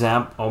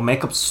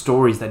up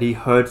stories that he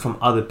heard from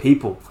other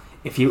people.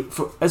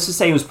 Let's just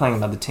say he was playing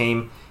another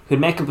team, he'd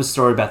make up a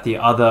story about the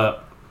other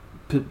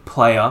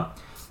player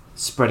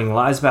spreading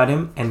lies about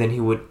him, and then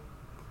he would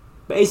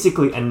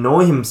basically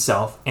annoy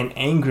himself and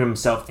anger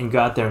himself and go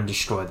out there and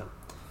destroy them.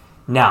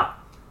 Now,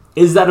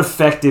 is that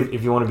effective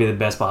if you want to be the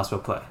best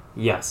basketball player?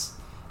 Yes.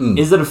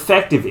 Is it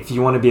effective if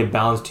you want to be a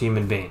balanced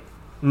human being?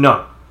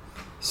 No.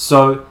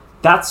 So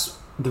that's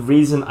the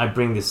reason I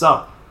bring this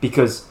up,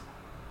 because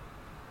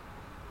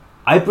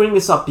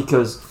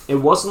it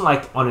wasn't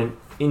like on an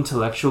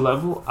intellectual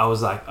level. I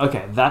was like,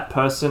 okay, that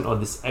person or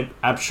this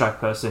abstract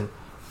person,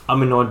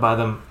 I'm annoyed by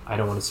them, I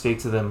don't want to speak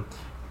to them,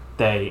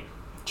 they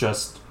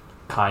just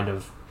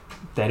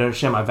they don't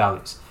share my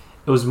values.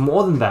 It was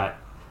more than that,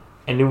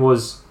 and it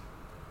was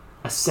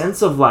a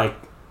sense of like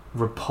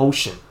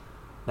repulsion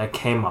that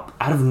came up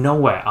out of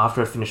nowhere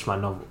after I finished my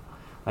novel.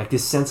 Like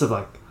this sense of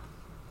like,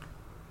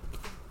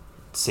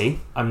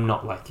 see, I'm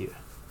not like you.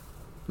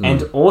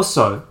 And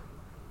also,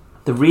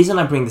 the reason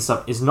I bring this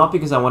up is not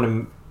because I want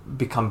to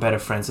become better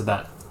friends with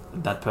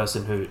that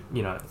person who,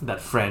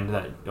 that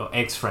friend, or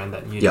ex-friend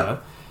that you know.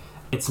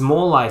 It's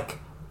more like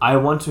I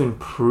want to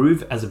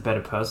improve as a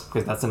better person,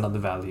 because that's another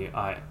value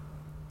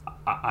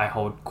I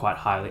hold quite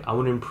highly. I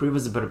want to improve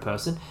as a better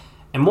person.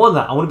 And more than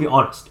that, I want to be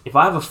honest. If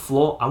I have a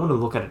flaw, I want to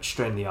look at it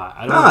straight in the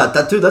eye.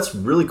 That's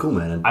really cool,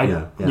 man. And, I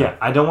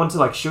don't want to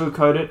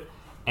sugarcoat it.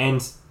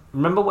 And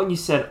remember what you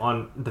said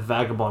on the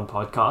Vagabond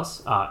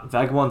podcast.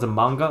 Vagabond's a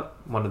manga,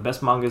 one of the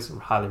best mangas.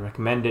 Highly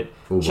recommend it.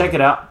 Check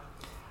it out.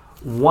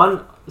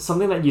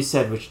 Something that you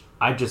said, which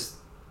I just...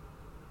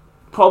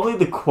 Probably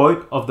the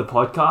quote of the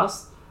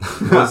podcast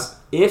was,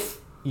 if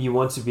you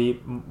want to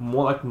be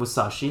more like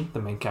Musashi, the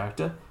main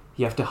character,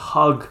 you have to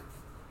hug...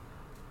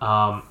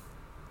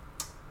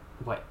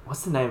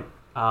 what's the name?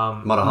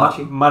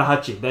 Marahachi?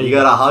 Marahachi. There you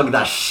gotta hug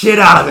that shit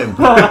out of him.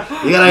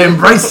 You gotta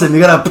embrace him. You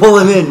gotta pull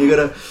him in. You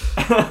gotta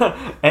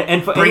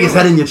and for bring his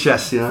head in your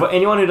chest. For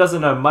anyone who doesn't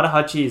know,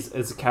 Marahachi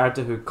is a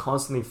character who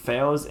constantly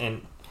fails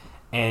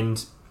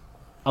and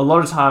a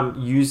lot of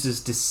time uses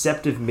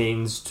deceptive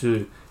means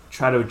to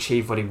try to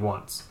achieve what he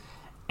wants.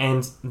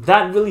 And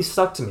that really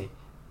stuck to me,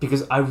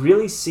 because I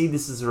really see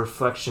this as a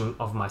reflection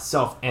of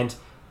myself. And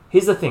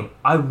here's the thing.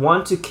 I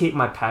want to keep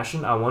my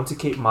passion. I want to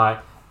keep my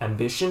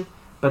ambition.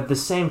 But at the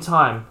same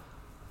time,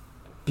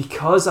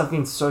 because I've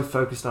been so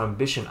focused on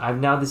ambition, I have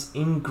now this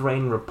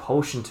ingrained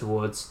repulsion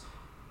towards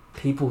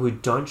people who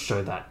don't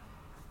show that.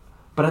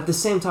 But at the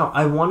same time,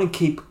 I want to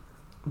keep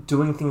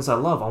doing things I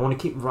love. I want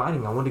to keep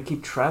writing. I want to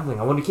keep traveling.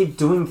 I want to keep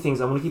doing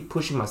things. I want to keep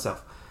pushing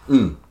myself.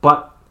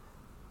 But,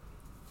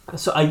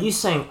 so are you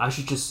saying I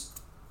should just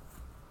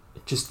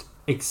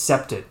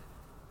accept it?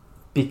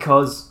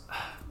 Because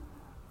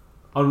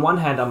on one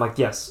hand, I'm like,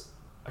 yes,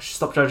 I should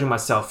stop judging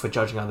myself for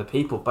judging other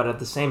people. But at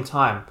the same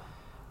time,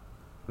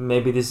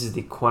 maybe this is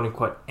the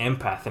quote-unquote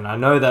empath. And I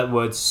know that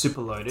word's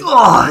super loaded.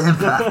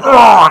 Empath.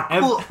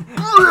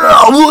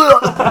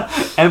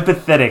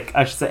 Empathetic.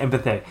 I should say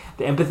empathetic.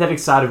 The empathetic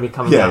side of me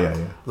coming out.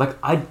 Yeah. Like,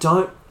 I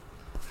don't...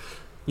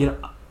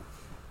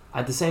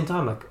 at the same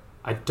time,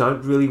 I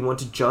don't really want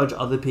to judge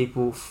other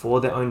people for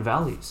their own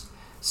values.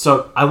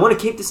 So I want to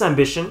keep this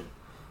ambition,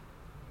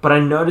 but I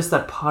notice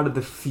that part of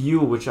the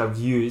fuel which I've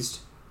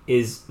used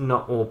is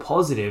not all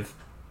positive.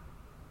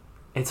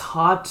 It's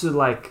hard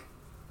to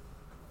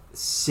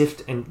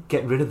sift and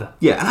get rid of that.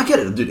 Yeah, and I get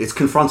it, dude. It's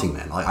confronting,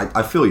 man.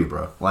 I feel you,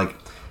 bro. Look,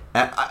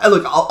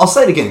 I'll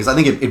say it again because I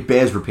think it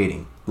bears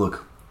repeating.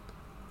 Look,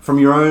 from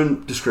your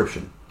own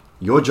description,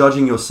 you're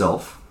judging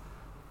yourself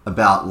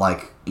about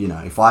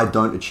if I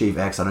don't achieve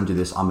X, I don't do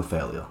this, I'm a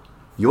failure.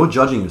 You're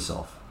judging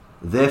yourself.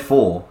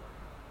 Therefore,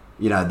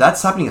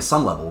 that's happening at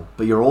some level,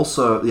 but you're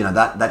also,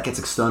 that gets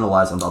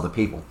externalized onto other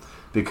people.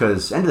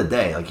 Because end of the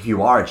day, if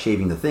you are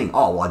achieving the thing,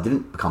 I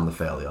didn't become the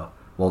failure.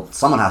 Well,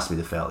 someone has to be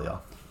the failure.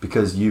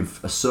 Because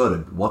you've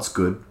asserted what's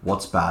good,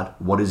 what's bad,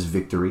 what is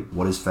victory,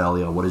 what is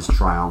failure, what is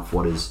triumph,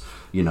 what is,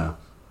 sort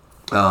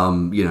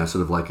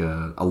of like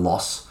a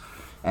loss.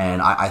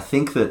 And I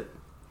think that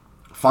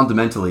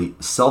fundamentally,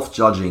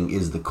 self-judging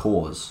is the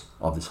cause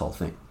of this whole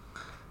thing.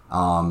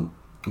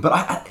 But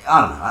I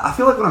don't know. I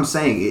feel like what I'm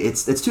saying,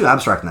 it's too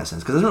abstract in that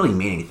sense, because it doesn't really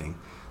mean anything.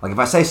 If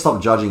I say stop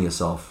judging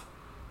yourself,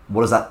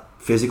 what does that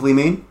physically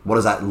mean? What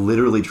does that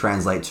literally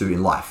translate to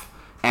in life?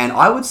 And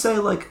I would say,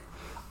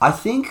 I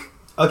think...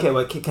 Okay,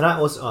 wait, can I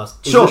also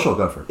ask? Sure,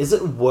 go for it. Is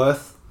it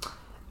worth...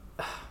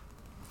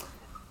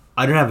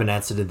 I don't have an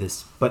answer to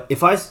this, but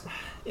if I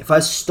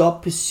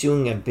stop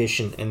pursuing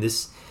ambition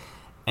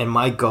and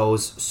my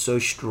goals so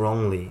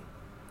strongly,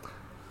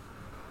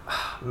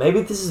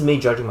 maybe this is me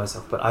judging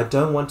myself, but I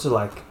don't want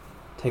to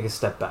take a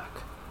step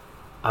back.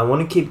 I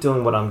want to keep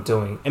doing what I'm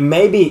doing, and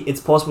maybe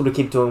it's possible to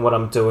keep doing what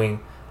I'm doing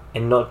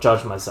and not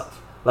judge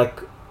myself.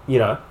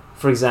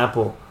 For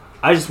example,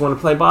 I just want to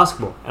play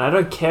basketball, and I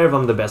don't care if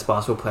I'm the best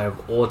basketball player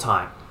of all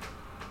time.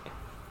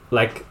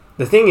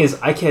 The thing is,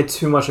 I care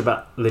too much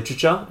about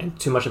literature and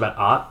too much about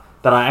art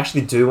that I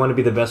actually do want to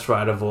be the best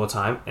writer of all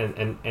time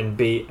and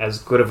be as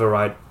good as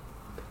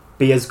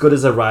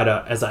a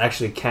writer as I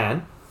actually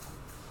can.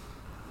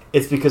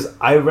 It's because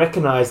I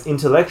recognize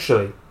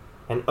intellectually,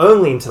 and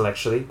only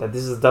intellectually, that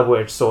this is a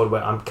double-edged sword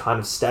where I'm kind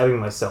of stabbing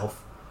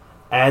myself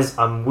as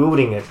I'm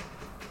wielding it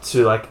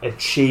to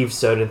achieve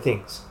certain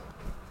things.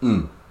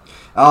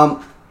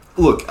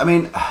 Look, I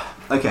mean,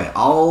 okay,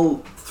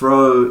 I'll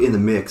throw in the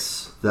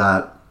mix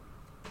that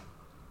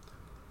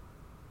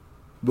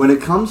when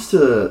it comes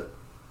to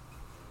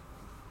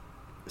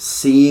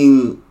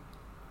seeing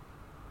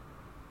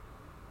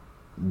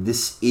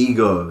this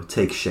ego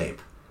take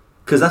shape,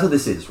 because that's what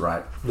this is,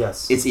 right?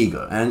 Yes. It's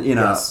ego. And,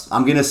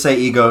 I'm going to say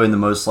ego in the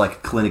most,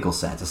 clinical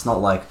sense. It's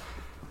not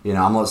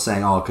I'm not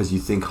saying, because you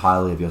think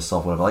highly of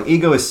yourself, whatever.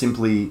 Ego is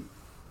simply,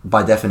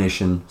 by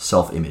definition,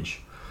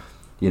 self-image.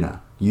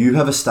 You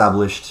have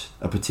established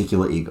a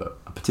particular ego,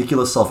 a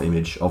particular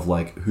self-image of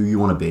who you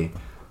want to be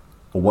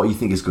or what you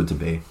think is good to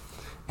be.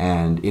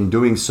 And in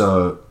doing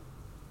so,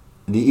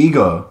 the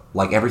ego,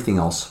 like everything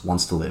else,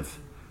 wants to live.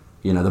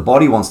 The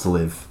body wants to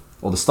live.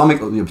 or the stomach,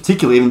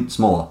 particularly even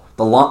smaller.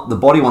 The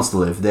body wants to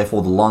live,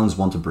 therefore the lungs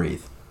want to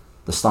breathe.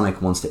 The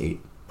stomach wants to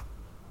eat.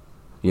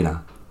 You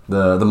know,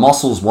 the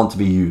muscles want to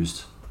be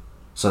used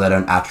so they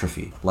don't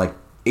atrophy. Like,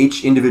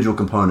 each individual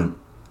component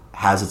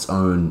has its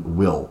own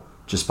will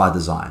just by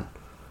design.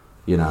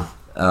 You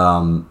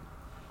know,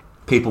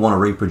 people want to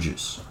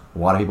reproduce.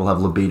 Why do people have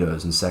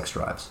libidos and sex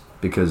drives?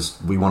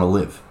 Because we want to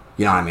live.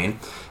 You know what I mean?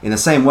 In the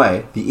same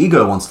way, the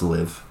ego wants to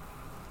live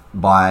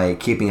by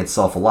keeping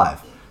itself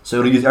alive. So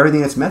it'll use everything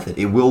in its method.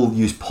 It will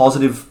use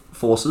positive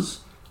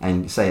forces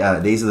and say,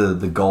 these are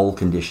the goal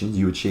conditions.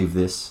 You achieve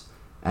this,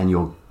 and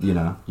you're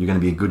going to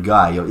be a good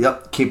guy.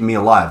 Yep, keeping me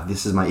alive.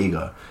 This is my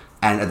ego.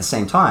 And at the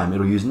same time,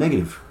 it'll use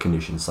negative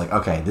conditions. Like,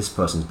 okay, this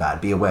person's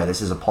bad. Be aware.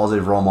 This is a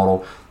positive role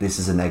model. This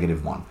is a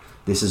negative one.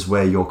 This is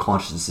where your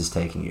consciousness is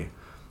taking you.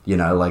 You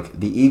know, like,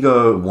 the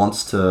ego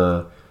wants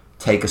to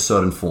take a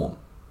certain form.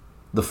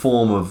 The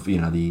form of,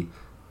 the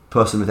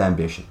person with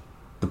ambition.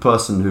 The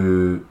person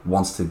who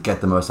wants to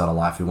get the most out of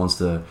life. Who wants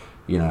to,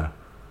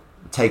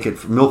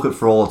 milk it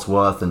for all it's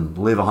worth and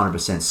live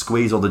 100%.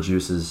 Squeeze all the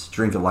juices.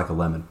 Drink it like a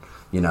lemon.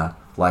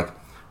 Like,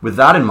 with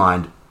that in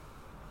mind,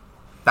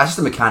 that's just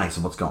the mechanics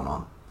of what's going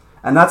on.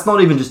 And that's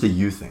not even just a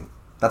you thing.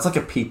 That's like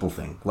a people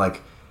thing.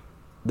 Like,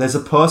 there's a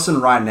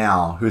person right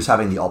now who's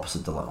having the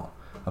opposite dilemma.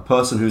 A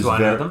person who's Do I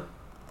know them?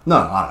 No,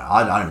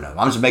 I don't know.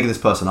 I'm just making this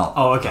person up.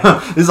 Oh, okay.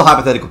 This is a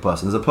hypothetical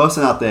person. There's a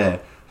person out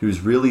there who's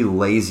really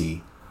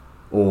lazy,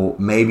 or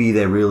maybe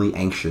they're really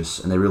anxious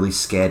and they're really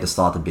scared to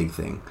start the big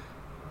thing.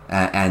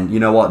 And you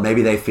know what?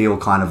 Maybe they feel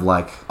kind of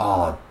like,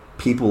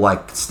 people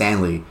like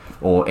Stanley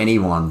or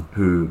anyone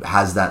who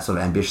has that sort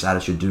of ambitious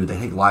attitude, they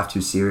take life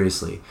too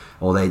seriously,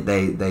 or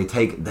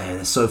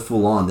they're so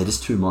full on, they're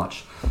just too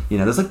much.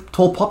 There's like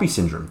tall poppy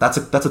syndrome. That's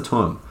a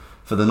term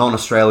for the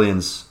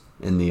non-Australians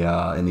in the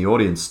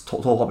audience.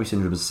 Tall poppy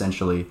syndrome is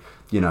essentially,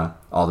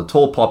 the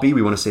tall poppy,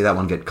 we want to see that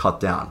one get cut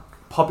down.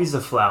 Poppies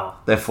are flower.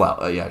 They're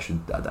flower. Yeah, I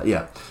should add that.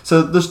 Yeah.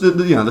 So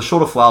the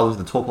shorter flowers,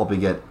 the tall poppy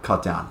get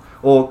cut down.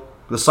 Or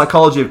the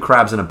psychology of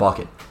crabs in a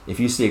bucket. If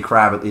you see if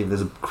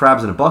there's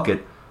crabs in a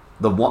bucket,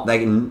 not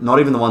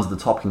even the ones at the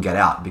top can get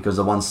out, because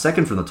the ones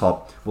second from the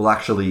top will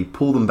actually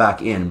pull them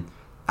back in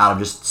out of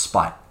just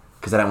spite,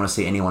 because they don't want to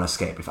see anyone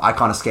escape. If I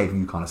can't escape,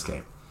 you can't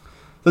escape.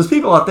 There's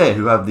people out there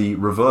who have the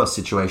reverse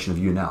situation of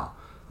you now.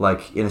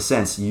 Like, in a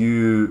sense,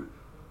 you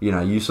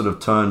sort of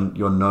turn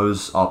your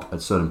nose up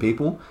at certain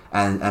people,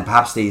 and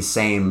perhaps these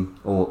same,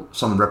 or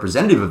some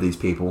representative of these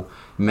people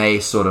may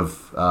sort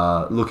of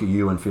look at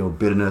you and feel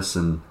bitterness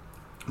and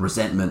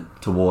resentment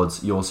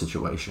towards your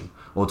situation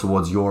or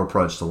towards your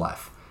approach to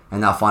life,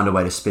 and they'll find a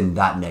way to spin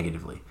that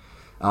negatively.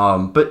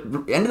 But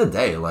at the end of the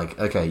day, like,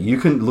 okay, you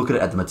can look at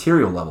it at the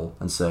material level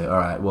and say, all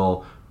right,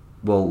 well,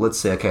 let's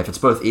say, okay, if it's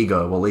both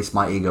ego, well, at least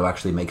my ego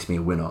actually makes me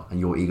a winner and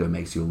your ego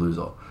makes you a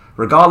loser.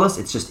 Regardless,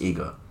 it's just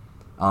ego.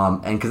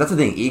 And because that's the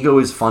thing, ego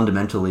is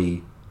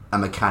fundamentally a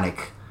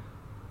mechanic.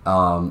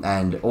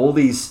 And all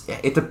these,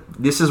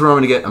 this is where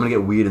I'm gonna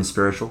get weird and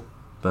spiritual,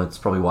 but it's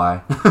probably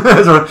why.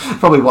 It's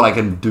probably what I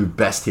can do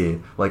best here.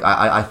 Like,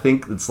 I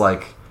think it's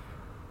like,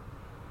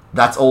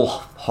 that's all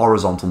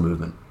horizontal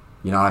movement.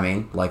 You know what I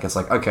mean? Like, it's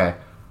like, okay,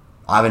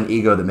 I have an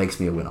ego that makes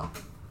me a winner,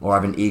 or I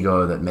have an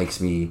ego that makes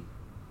me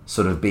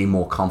sort of be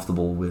more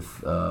comfortable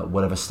with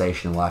whatever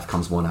station in life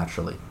comes more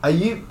naturally. Are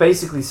you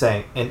basically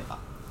saying, and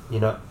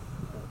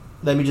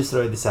let me just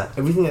throw this out,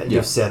 everything that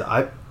you've said,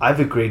 I've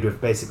agreed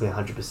with basically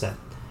 100%.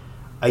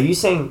 Are you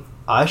saying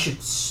I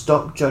should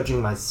stop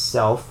judging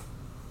myself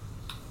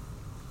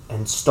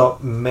and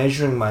stop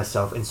measuring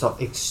myself and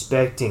stop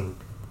expecting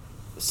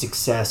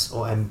success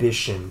or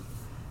ambition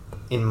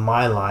in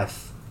my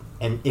life,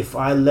 and if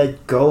I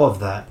let go of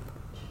that,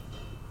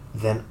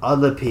 then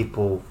other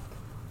people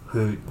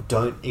who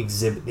don't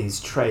exhibit these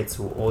traits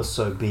will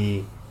also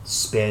be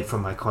spared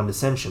from my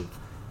condescension?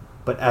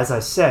 But as I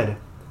said,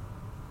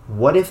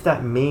 what if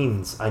that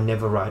means I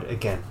never write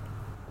again?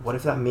 What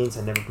if that means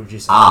I never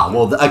produce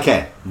again?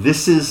 Okay.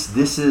 This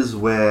is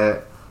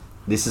where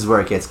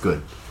it gets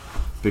good,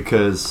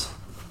 because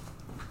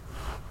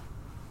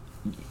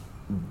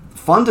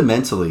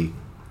fundamentally,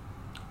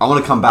 I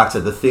want to come back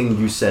to the thing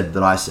you said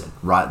that I said,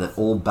 right? That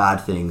all bad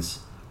things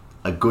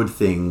are good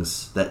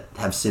things that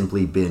have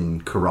simply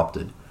been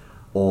corrupted,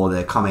 or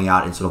they're coming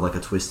out in sort of like a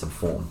twisted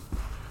form.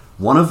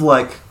 One of,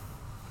 like,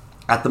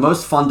 at the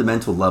most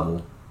fundamental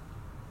level,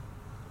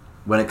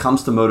 when it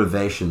comes to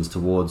motivations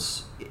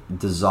towards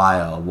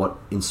desire, what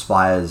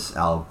inspires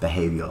our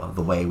behavior,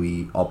 the way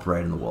we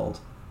operate in the world,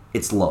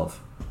 it's love.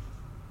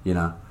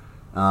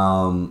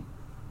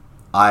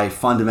 I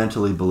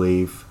fundamentally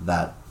believe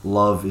that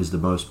love is the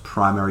most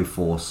primary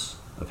force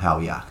of how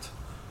we act.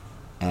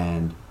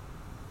 And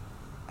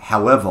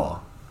however,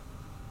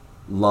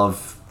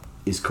 love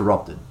is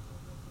corrupted,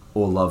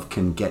 or love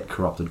can get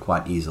corrupted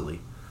quite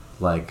easily.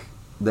 Like,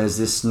 there's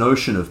this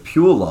notion of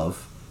pure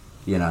love,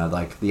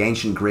 like the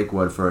ancient Greek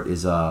word for it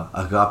is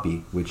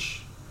agape,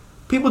 which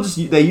people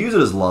they use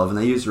it as love, and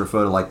they use it to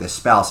refer to like their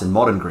spouse in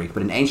modern Greek,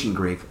 but in ancient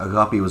Greek,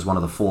 agape was one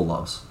of the four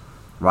loves,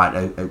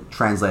 right?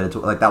 Translated to,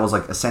 like, that was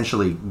like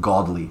essentially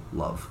godly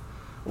love.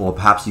 Or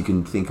perhaps you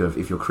can think of,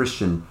 if you're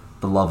Christian,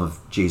 the love of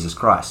Jesus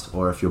Christ.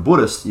 Or if you're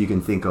Buddhist, you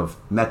can think of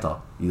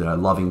metta,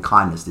 loving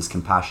kindness, this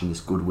compassion,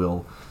 this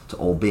goodwill to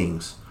all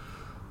beings.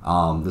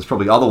 There's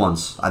probably other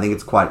ones. I think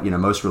it's quite,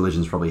 most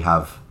religions probably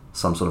have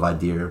some sort of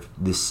idea of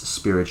this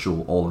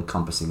spiritual,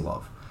 all-encompassing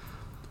love.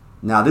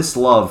 Now, this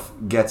love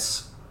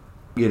gets,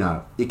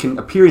 it can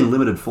appear in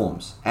limited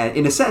forms. And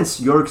in a sense,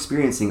 you're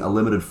experiencing a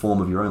limited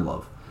form of your own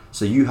love.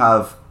 So you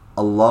have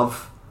a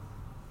love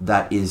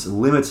that is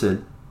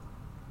limited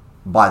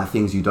by the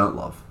things you don't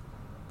love.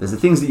 There's the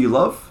things that you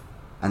love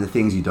and the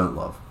things you don't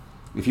love.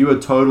 If you were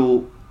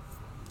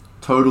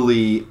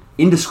totally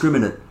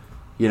indiscriminate,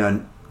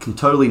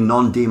 totally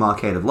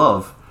non-demarcated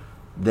love,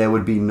 there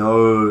would be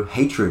no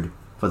hatred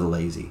for the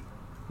lazy.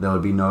 There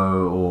would be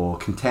or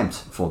contempt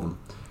for them.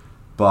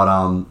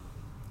 But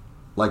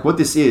what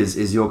this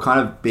is you're kind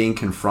of being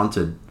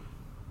confronted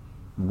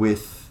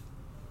with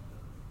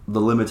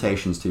the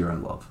limitations to your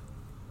own love.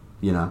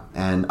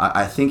 And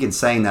I think in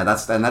saying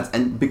that's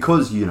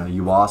because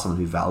you are someone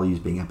who values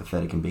being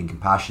empathetic and being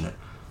compassionate.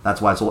 That's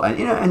why it's all,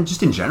 and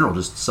just in general,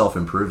 just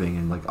self-improving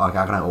and how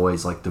can I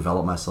always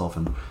develop myself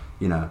and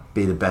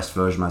be the best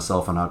version of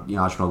myself, and I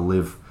just want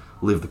to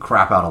live the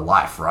crap out of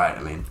life, right?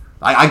 I mean,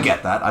 I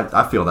get that,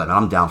 I feel that, man.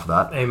 I'm down for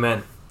that.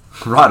 Amen.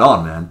 Right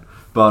on, man.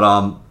 But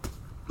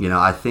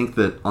I think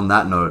that on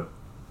that note,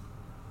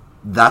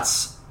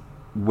 that's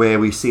where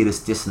we see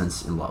this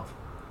dissonance in love.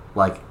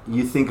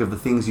 You think of the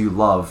things you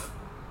love,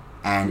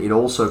 and it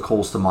also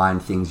calls to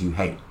mind things you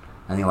hate.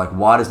 And you're like,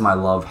 why does my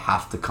love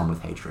have to come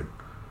with hatred?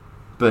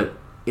 But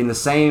in the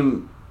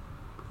same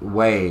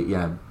way,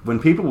 when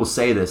people will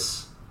say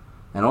this,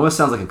 and it almost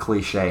sounds like a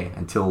cliche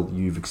until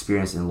you've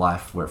experienced it in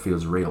life where it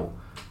feels real.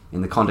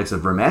 In the context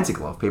of romantic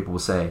love, people will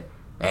say,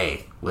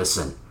 hey,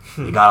 listen,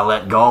 you gotta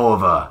let go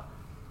of her.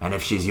 And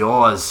if she's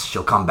yours,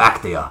 she'll come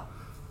back to you.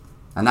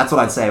 And that's what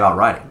I'd say about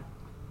writing.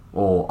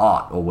 Or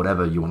art, or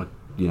whatever you want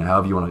to,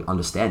 however you want to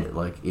understand it.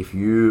 If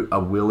you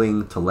are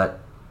willing to let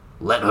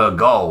her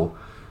go,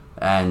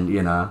 and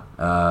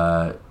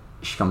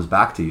she comes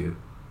back to you,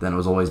 then it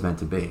was always meant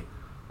to be.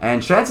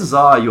 And chances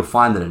are you'll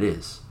find that it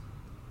is,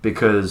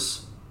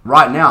 because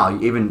right now,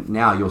 even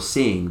now, you're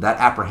seeing that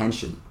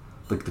apprehension.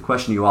 The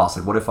question you asked,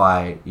 what if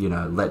I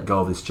let go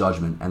of this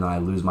judgment and then I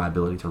lose my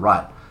ability to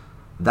write?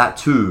 That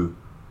too,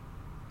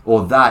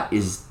 or that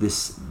is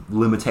this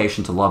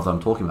limitation to love that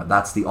I'm talking about.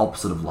 That's the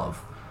opposite of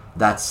love.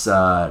 That's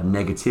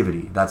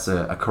negativity. That's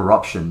a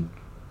corruption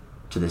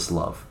to this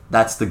love.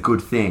 That's the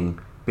good thing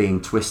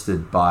being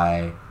twisted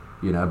by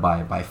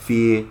by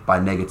fear, by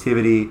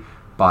negativity,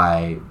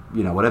 by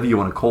whatever you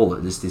want to call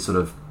it. Just these sort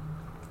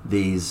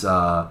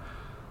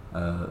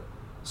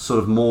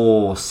of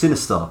more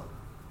sinister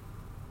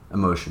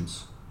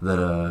emotions that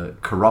are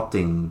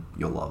corrupting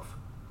your love,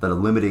 that are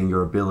limiting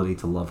your ability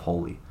to love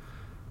wholly.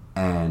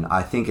 And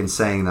I think in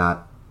saying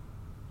that,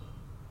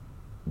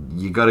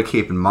 you got to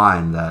keep in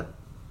mind that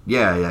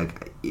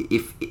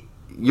if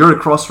you're at a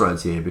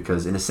crossroads here,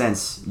 because in a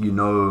sense you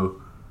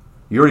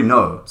already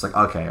know, it's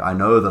okay, I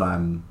know that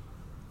I'm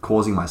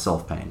causing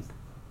myself pain,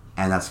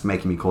 and that's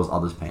making me cause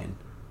others pain.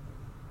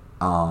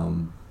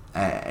 And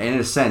in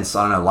a sense,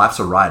 I don't know, life's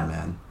a ride,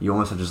 man. You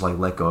almost have to just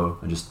let go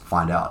and just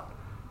find out.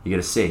 You got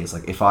to see, it's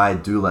if I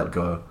do let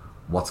go,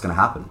 what's going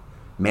to happen?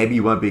 Maybe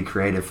you won't be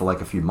creative for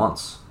a few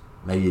months,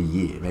 maybe a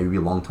year, maybe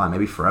a long time,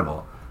 maybe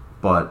forever.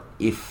 But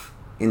if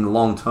in the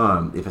long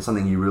term, if it's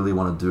something you really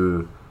want to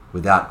do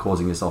without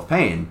causing yourself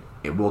pain,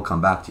 it will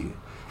come back to you.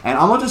 And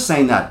I'm not just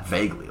saying that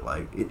vaguely.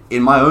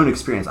 In my own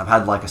experience, I've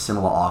had a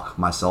similar arc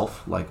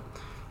myself. I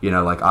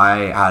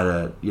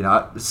had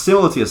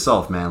similar to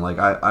yourself, man.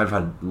 I've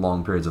had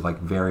long periods of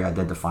very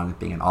identifying with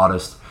being an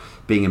artist,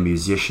 being a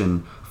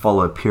musician,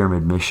 follow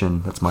Pyramid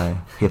Mission. That's my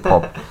hip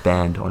hop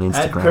band on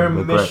Instagram. At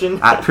Pyramid Mission.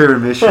 At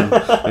Pyramid Mission.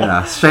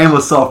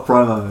 Shameless self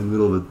promo in the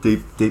middle of a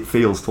deep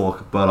feels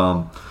talk. But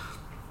I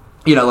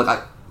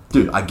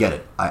get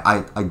it.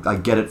 I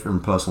get it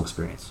from personal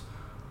experience.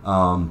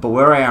 But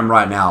where I am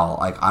right now,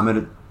 I'm at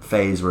a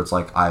phase where it's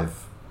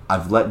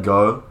I've let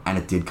go and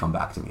it did come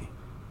back to me.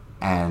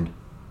 And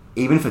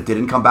even if it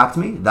didn't come back to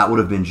me, that would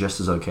have been just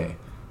as okay.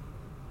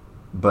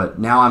 But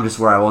now I'm just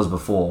where I was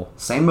before.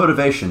 Same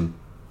motivation,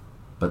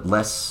 but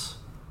less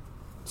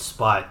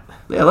spite.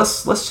 Yeah,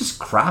 less just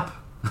crap.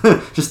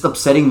 Just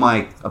upsetting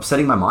my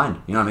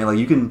mind. You know what I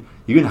mean?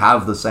 You can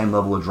have the same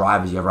level of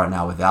drive as you have right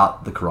now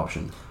without the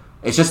corruption.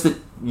 It's just that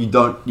you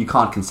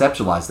can't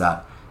conceptualize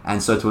that.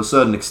 And so to a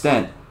certain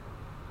extent,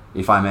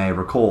 if I may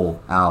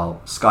recall our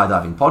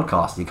skydiving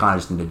podcast, you kind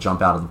of just need to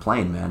jump out of the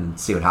plane, man, and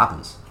see what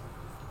happens.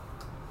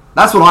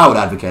 That's what I would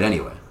advocate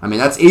anyway. I mean,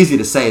 that's easier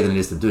to say than it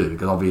is to do,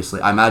 because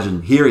obviously, I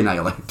imagine hearing that,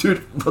 you're like, dude,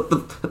 what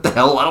the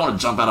hell? I don't want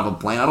to jump out of a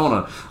plane. I don't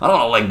want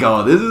to let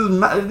go of this.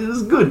 This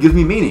is good. Gives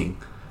me meaning.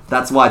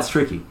 That's why it's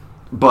tricky.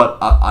 But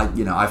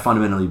I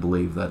fundamentally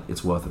believe that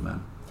it's worth it,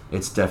 man.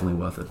 It's definitely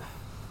worth it.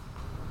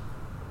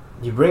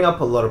 You bring up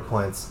a lot of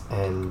points,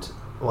 and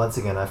once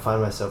again, I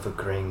find myself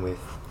agreeing with,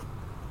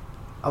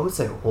 I would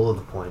say, all of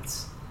the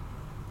points.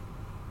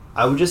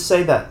 I would just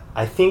say that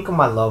I think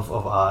my love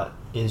of art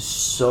is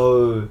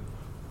so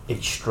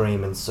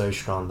extreme and so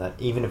strong that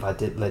even if I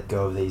did let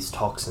go of these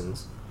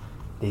toxins,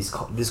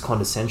 this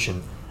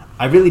condescension,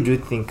 I really do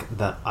think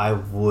that I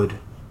would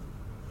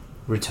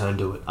return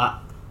to it.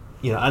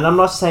 And I'm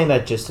not saying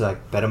that just to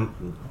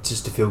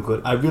just to feel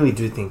good. I really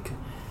do think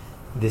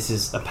this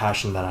is a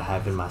passion that I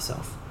have in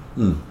myself.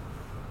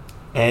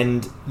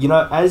 And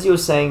as you're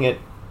saying it,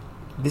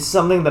 this is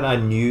something that I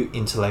knew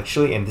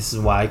intellectually, and this is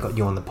why I got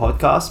you on the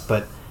podcast,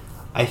 but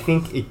I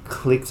think it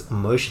clicked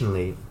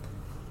emotionally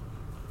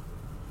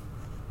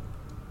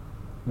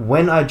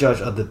when I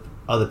judge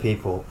other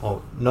people,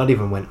 or not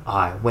even when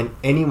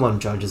anyone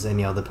judges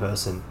any other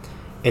person,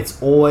 it's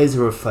always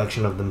a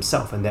reflection of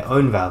themselves and their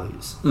own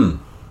values. And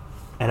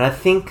I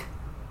think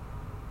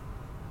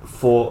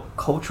for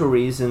cultural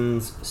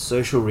reasons,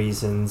 social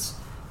reasons,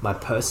 my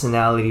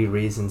personality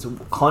reasons,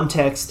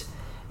 context,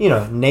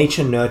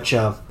 nature,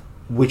 nurture,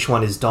 which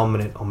one is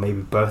dominant, or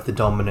maybe both are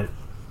dominant,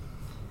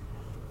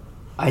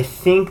 I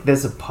think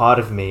there's a part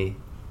of me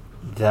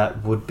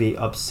that would be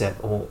upset,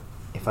 or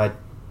if I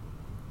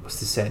was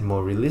to say it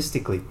more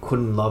realistically,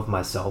 couldn't love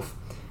myself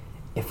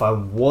if I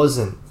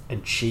wasn't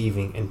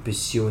achieving and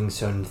pursuing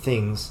certain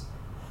things.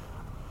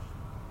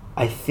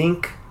 I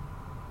think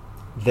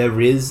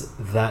there is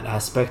that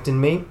aspect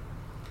in me,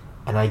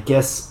 and I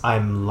guess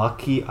I'm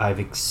lucky I've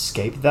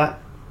escaped that,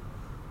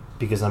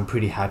 because I'm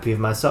pretty happy with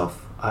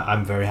myself.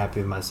 I'm very happy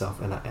with myself,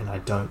 and I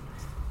don't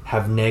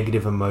have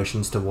negative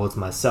emotions towards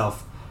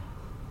myself.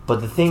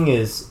 But the thing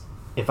is,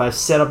 if I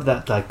set up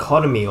that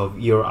dichotomy of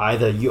you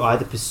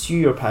either pursue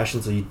your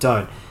passions or you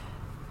don't,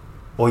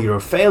 or you're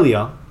a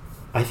failure,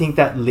 I think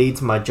that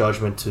leads my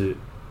judgment to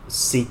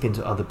seep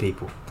into other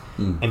people.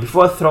 And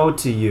before I throw it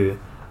to you,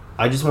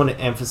 I just want to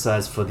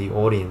emphasize for the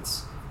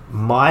audience,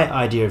 my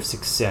idea of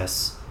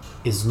success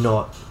is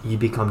not you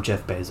become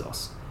Jeff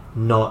Bezos,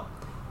 not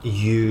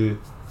you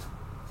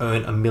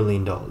earn $1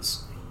 million.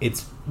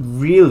 It's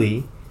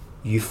really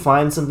you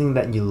find something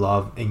that you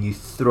love and you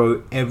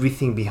throw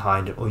everything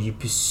behind it, or you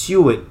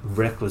pursue it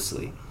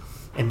recklessly.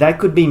 And that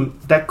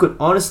could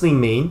honestly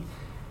mean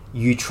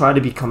you try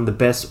to become the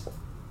best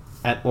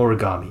at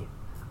origami.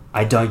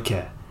 I don't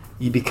care.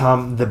 You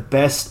become the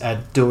best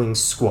at doing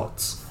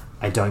squats.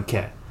 I don't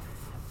care.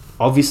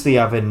 Obviously,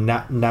 I have a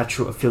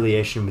natural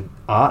affiliation with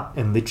art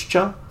and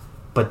literature,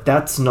 but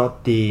that's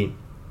not the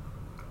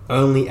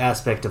only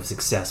aspect of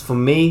success. For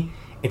me,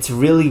 it's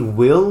really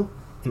will,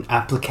 an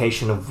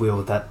application of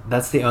will.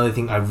 That's the only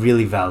thing I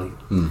really value.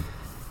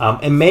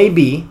 And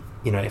maybe,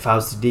 if I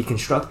was to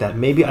deconstruct that,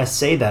 maybe I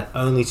say that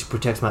only to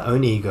protect my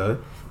own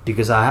ego,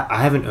 because I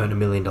haven't earned $1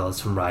 million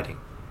from writing,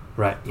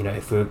 right?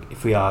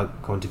 If we are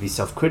going to be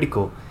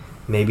self-critical,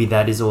 maybe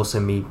that is also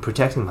me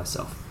protecting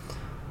myself.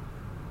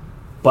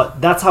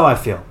 But that's how I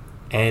feel.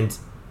 And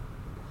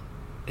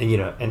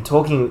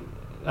talking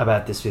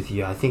about this with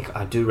you, I think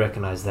I do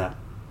recognize that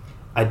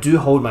I do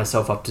hold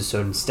myself up to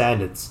certain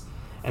standards,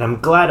 and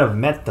I'm glad I've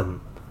met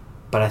them,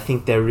 but I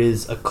think there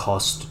is a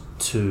cost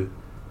to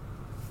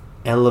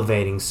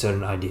elevating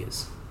certain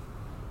ideas.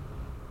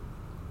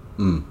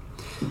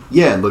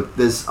 Yeah, look,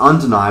 there's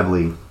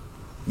undeniably,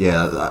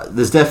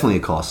 there's definitely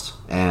a cost.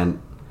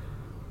 And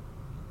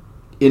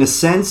in a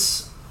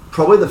sense,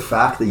 probably the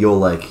fact that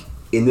you're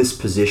in this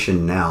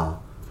position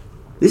now,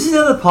 this is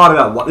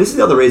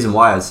the other reason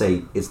why I'd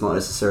say it's not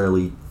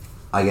necessarily,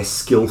 I guess,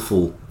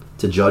 skillful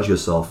to judge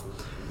yourself,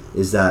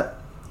 is that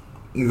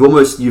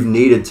you've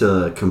needed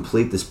to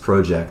complete this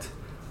project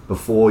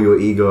before your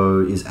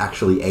ego is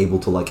actually able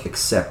to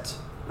accept,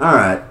 all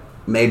right,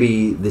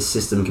 maybe this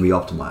system can be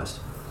optimized.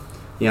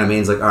 You know what I mean?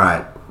 It's all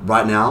right,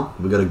 right now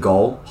we got a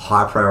goal,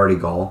 high priority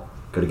goal,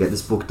 got to get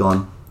this book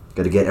done,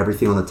 got to get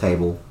everything on the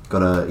table, got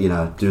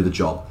to do the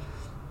job.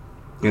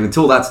 And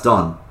until that's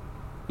done,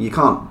 you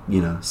can't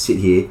sit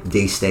here,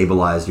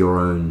 destabilize your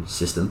own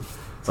system.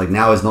 It's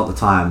now is not the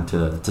time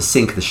to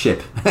sink the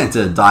ship and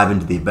to dive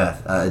into the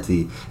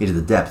into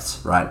the depths,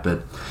 right?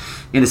 But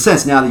in a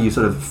sense, now that you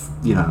sort of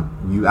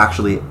you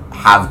actually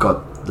have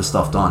got the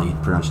stuff done, you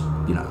pretty much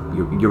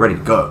you're ready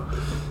to go.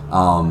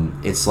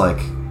 It's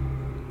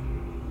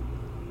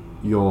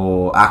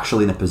you're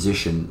actually in a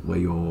position where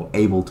you're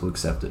able to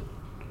accept it,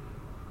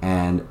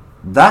 and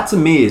that to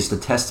me is the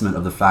testament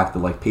of the fact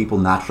that people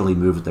naturally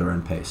move at their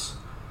own pace,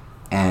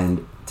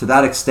 and to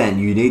that extent,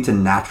 you need to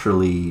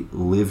naturally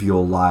live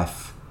your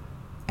life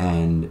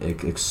and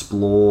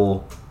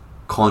explore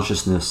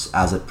consciousness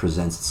as it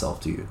presents itself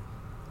to you,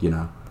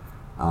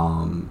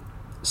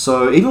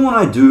 So even when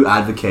I do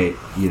advocate,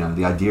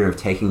 the idea of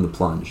taking the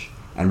plunge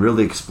and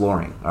really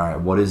exploring, all right,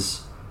 what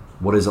is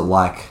it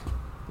like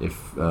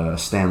if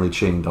Stanley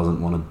Ching doesn't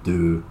want to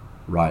do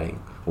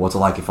writing? Or what's it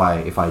like if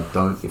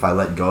I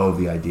let go of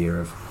the idea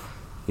of,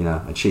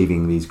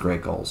 achieving these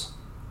great goals?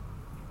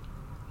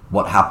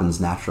 What happens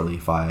naturally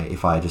if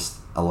I just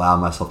allow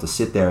myself to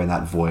sit there in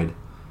that void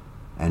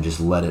and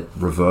just let it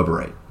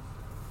reverberate?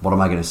 What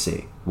am I going to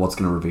see? What's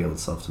going to reveal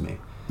itself to me?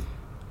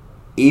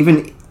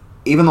 Even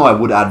though I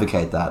would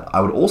advocate that,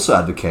 I would also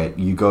advocate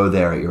you go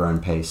there at your own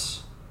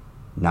pace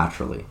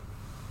naturally.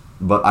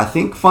 But I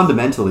think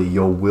fundamentally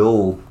your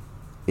will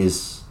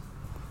is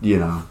you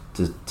know,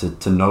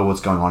 to know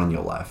what's going on in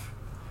your life,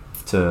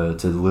 to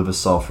live a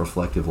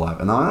self-reflective life.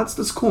 And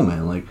that's cool,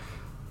 man. Like,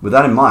 with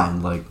that in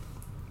mind, like,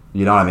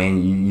 you know what I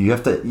mean? You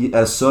have to,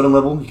 at a certain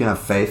level, you can have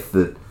faith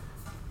that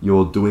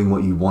you're doing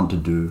what you want to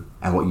do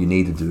and what you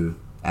need to do,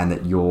 and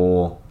that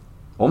you're,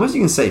 almost,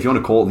 you can say, if you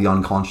want to call it the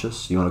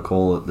unconscious, you want to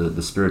call it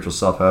the spiritual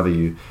self, however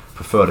you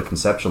prefer to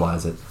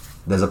conceptualize it,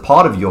 there's a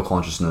part of your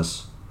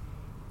consciousness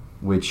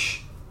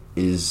which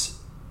is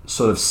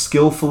sort of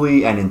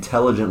skillfully and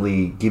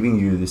intelligently giving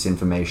you this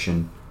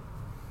information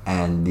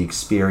and the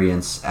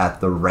experience at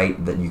the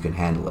rate that you can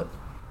handle it.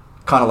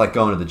 Kind of like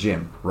going to the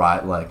gym,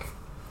 right? Like,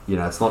 you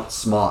know, it's not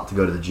smart to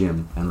go to the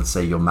gym and let's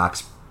say your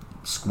max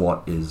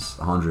squat is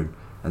 100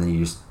 and then you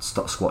just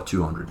squat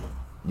 200.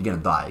 You're going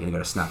to die. You're going to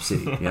go to Snap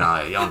City. You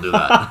know, you don't do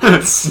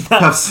that.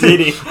 Snap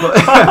City. If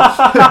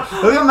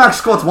your max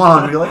squat's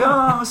 100, you're like, oh,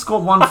 I'm going to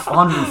squat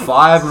 105,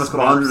 I'm going to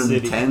squat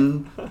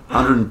 110,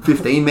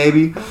 115 maybe.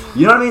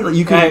 You know what I mean? Like,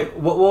 you can... Hey,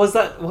 what was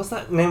that? What's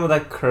that name of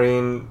that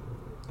Korean...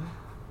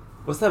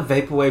 What's that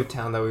vaporwave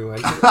town that we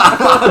went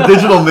to?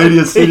 Digital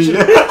Media City.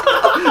 Yeah.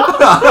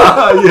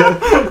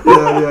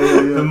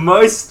 The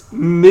most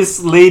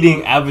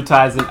misleading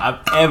advertising I've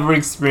ever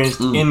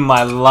experienced in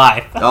my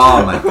life.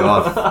 Oh my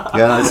god.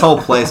 Yeah, this whole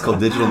place called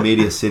Digital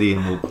Media City,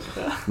 and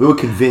we were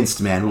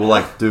convinced, man. We were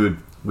like, dude,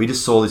 we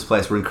just saw this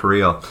place. We're in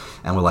Korea,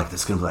 and we're like,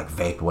 this is gonna be like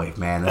vaporwave,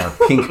 man. There are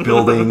pink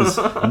buildings,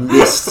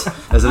 mist.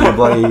 There's gonna be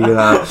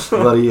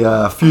bloody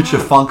future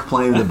funk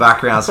playing in the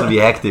background. It's gonna be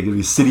hectic. It'll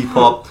be city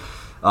pop.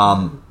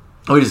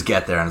 We just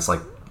get there, and it's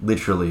like,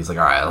 literally, it's like,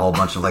 all right, a whole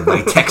bunch of like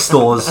bloody tech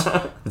stores.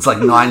 It's like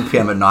 9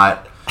 p.m. at night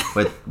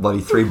with bloody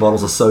 3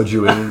 bottles of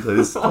soju in. So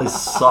this place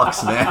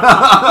sucks, man.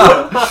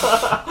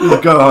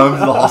 Just go home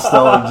to the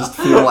hostel and just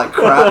feel like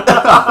crap.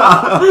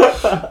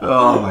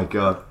 Oh my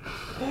god.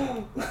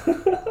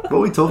 What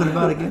were we talking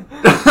about again?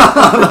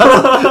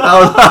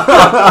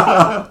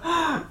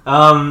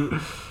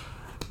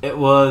 It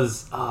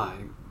was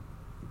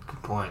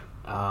good point.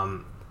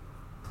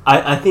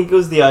 I think it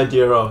was the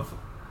idea of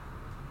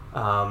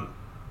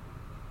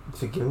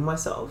forgiving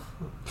myself.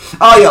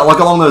 Oh yeah, like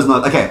along those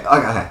lines. Okay.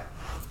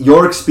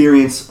 Your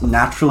experience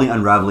naturally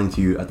unraveling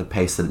to you at the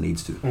pace that it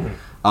needs to.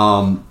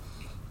 Mm-hmm.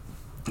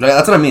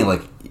 That's what I mean.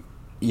 Like,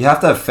 you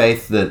have to have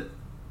faith that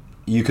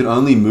you can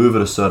only move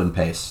at a certain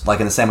pace. Like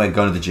in the same way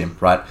going to the gym,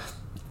 right?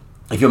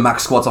 If your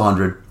max squat's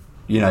 100,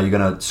 you know, you're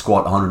gonna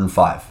squat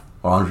 105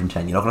 or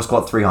 110. You're not gonna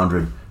squat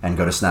 300 and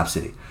go to Snap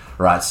City,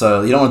 right?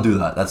 So you don't want to do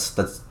that.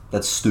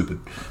 That's stupid.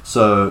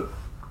 So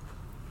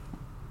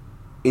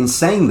in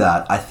saying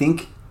that, I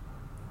think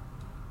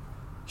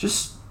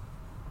just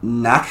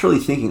naturally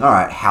thinking, all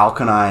right, how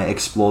can I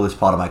explore this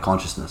part of my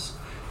consciousness?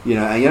 You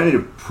know, and you don't need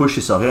to push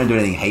yourself. You don't do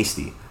anything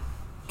hasty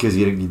because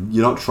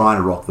you're not trying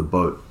to rock the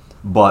boat.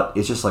 But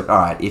it's just like, all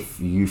right, if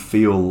you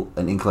feel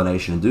an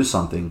inclination to do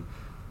something,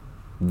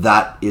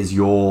 that is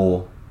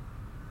your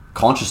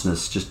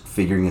consciousness just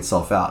figuring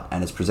itself out,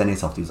 and it's presenting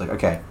itself to you. It's like,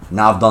 okay,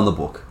 now I've done the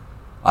book.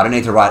 I don't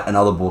need to write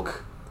another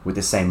book with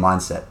the same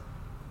mindset.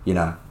 You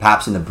know,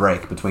 perhaps in the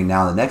break between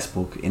now and the next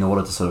book, in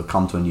order to sort of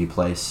come to a new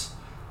place,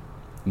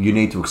 you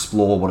need to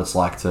explore what it's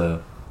like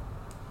to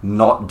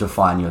not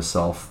define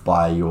yourself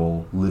by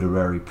your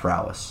literary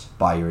prowess,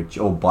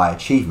 or by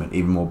achievement,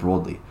 even more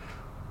broadly,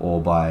 or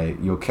by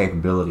your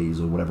capabilities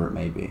or whatever it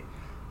may be.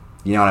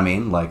 You know what I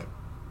mean? Like,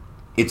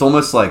 it's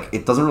almost like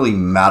it doesn't really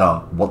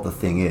matter what the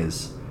thing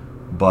is,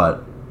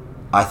 but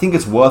I think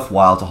it's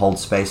worthwhile to hold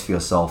space for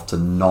yourself to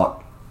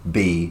not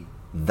be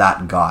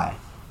that guy,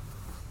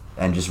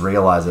 and just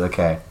realize that,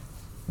 okay,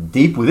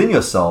 deep within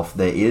yourself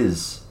there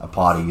is a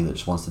part of you that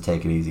just wants to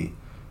take it easy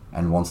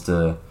and wants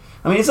to,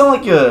 I mean, it's not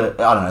like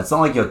it's not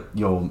like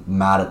you're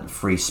mad at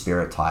free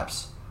spirit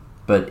types,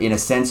 but in a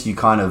sense you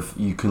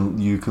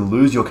can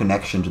lose your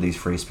connection to these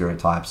free spirit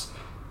types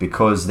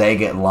because they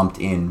get lumped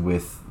in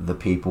with the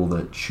people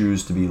that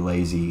choose to be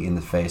lazy in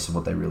the face of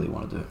what they really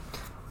want to do.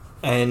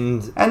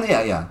 And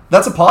yeah,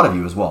 that's a part of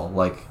you as well,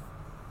 like,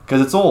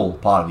 because it's all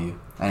part of you,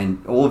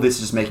 and all of this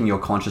is just making your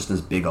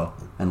consciousness bigger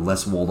and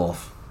less walled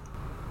off.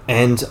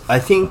 And I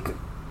think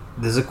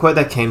there's a quote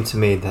that came to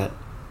me that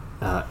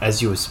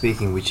as you were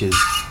speaking, which is,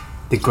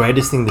 the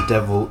greatest thing the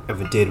devil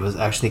ever did was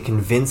actually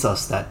convince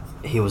us that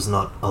he was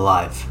not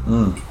alive.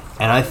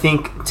 And I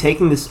think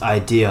taking this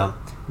idea,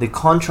 the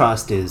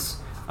contrast is,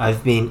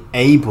 I've been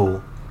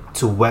able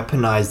to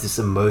weaponize this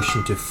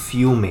emotion to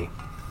fuel me,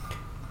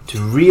 to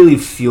really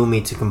fuel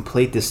me to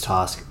complete this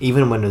task,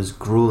 even when it was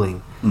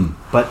grueling.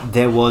 But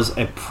there was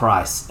a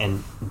price,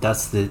 and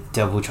that's the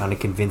devil trying to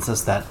convince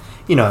us that,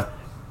 you know,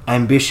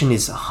 ambition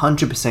is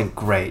 100%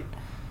 great.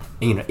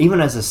 And, you know, even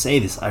as I say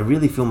this, I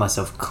really feel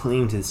myself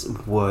clinging to this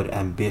word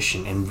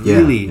ambition and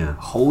really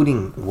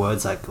holding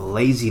words like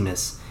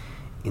laziness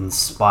in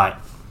spite.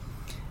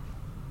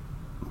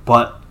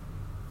 But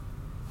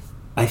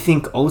I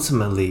think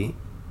ultimately,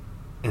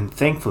 and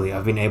thankfully,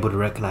 I've been able to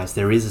recognize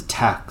there is a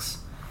tax.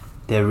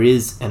 There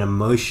is an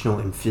emotional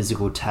and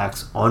physical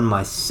tax on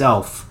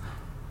myself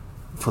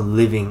for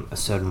living a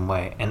certain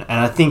way. And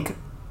I think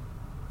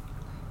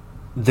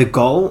the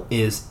goal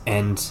is,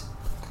 and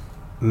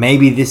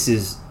maybe this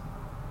is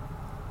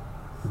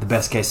the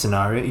best case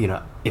scenario. You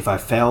know, if I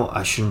fail,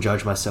 I shouldn't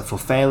judge myself for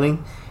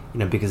failing. You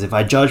know, because if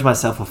I judge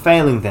myself for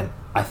failing, then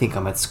I think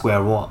I'm at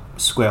square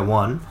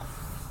one.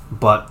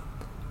 But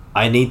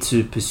I need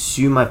to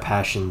pursue my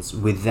passions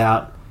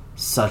without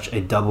such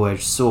a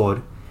double-edged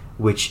sword,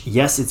 which,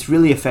 yes, it's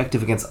really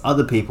effective against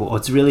other people, or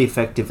it's really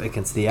effective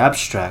against the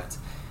abstract,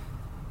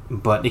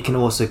 but it can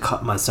also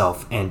cut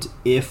myself. And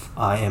if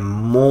I am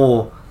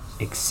more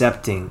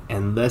accepting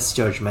and less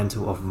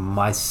judgmental of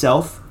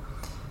myself,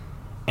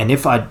 and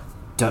if I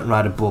don't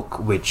write a book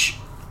which,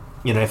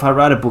 you know, if I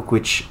write a book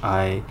which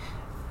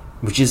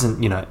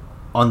isn't, you know,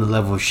 on the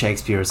level of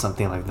Shakespeare or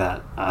something like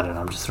that, I don't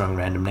know, I'm just throwing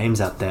random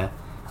names out there,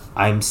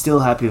 I'm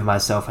still happy with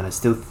myself, and I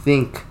still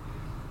think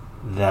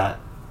that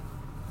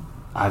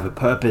I have a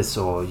purpose,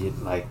 or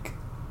like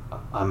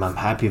I'm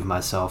happy with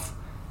myself.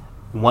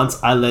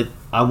 Once I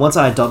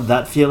adopt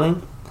that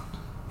feeling,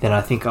 then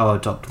I think I'll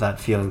adopt that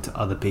feeling to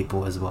other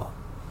people as well.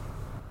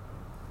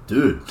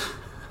 Dude,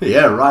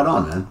 yeah, right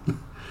on, man.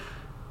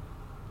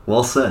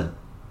 Well said.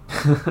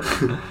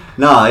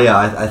 No,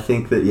 yeah, I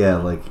think that,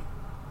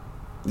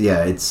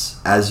 it's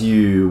as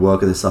you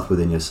work at this stuff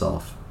within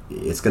yourself,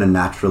 it's going to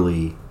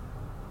naturally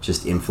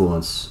just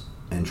influence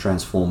and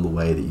transform the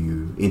way that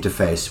you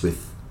interface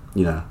with,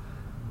 you know,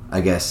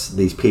 I guess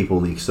these people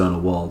in the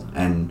external world.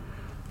 And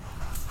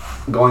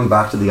going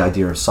back to the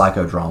idea of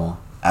psychodrama,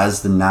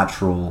 as the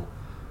natural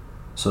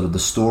sort of the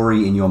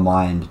story in your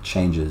mind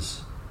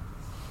changes,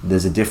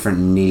 there's a different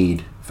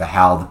need for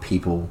how the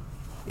people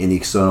in the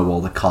external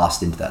world are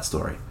cast into that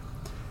story.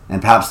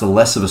 And perhaps the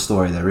less of a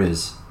story there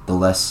is, the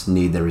less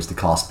need there is to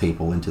cast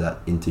people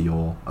into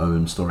your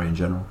own story in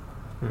general.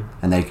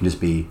 And they can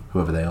just be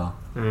whoever they are.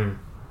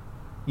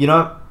 You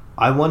know,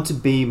 I want to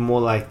be more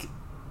like,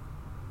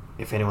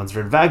 if anyone's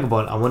read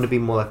Vagabond, I want to be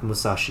more like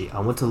Musashi. I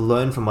want to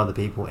learn from other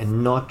people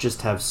and not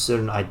just have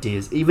certain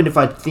ideas. Even if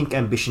I think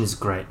ambition is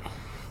great,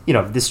 you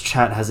know, this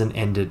chat hasn't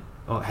ended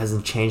or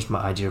hasn't changed my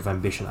idea of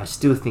ambition. I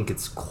still think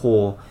it's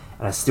core,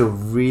 and I still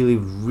really,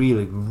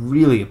 really,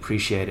 really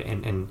appreciate it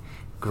and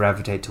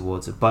gravitate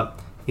towards it. But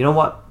you know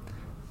what?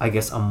 I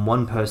guess I'm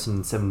one person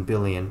in 7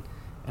 billion,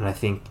 and I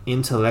think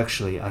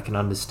intellectually I can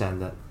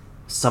understand that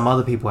some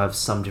other people have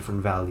some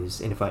different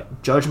values. And if I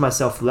judge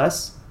myself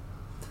less,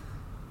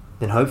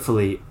 then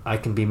hopefully I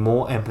can be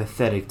more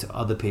empathetic to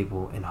other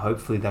people, and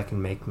hopefully that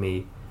can make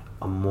me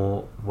a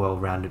more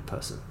well-rounded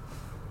person.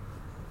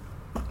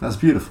 That's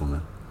beautiful,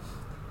 man.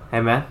 Hey,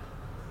 man.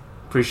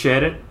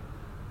 Appreciate it.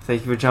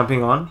 Thank you for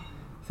jumping on.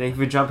 Thank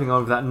you for jumping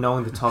on without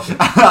knowing the topic.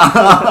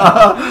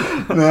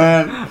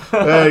 Man,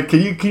 can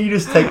you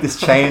just take this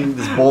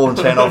ball and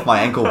chain off my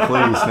ankle,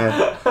 please,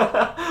 man?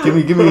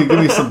 Give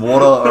me some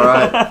water, all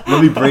right?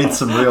 Let me breathe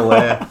some real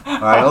air,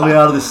 all right? Let me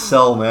out of this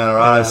cell, man, all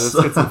right? Let's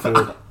get some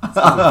food. Let's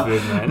get some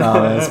food, man. No,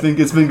 man, it's been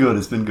good.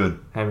 It's been good.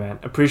 Hey, man,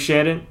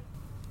 appreciate it.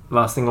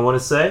 Last thing I want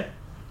to say.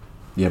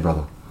 Yeah,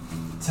 brother.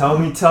 Tell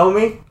me. Tell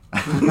me.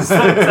 Please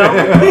don't tell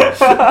me.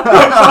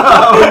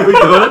 Are we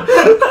doing it?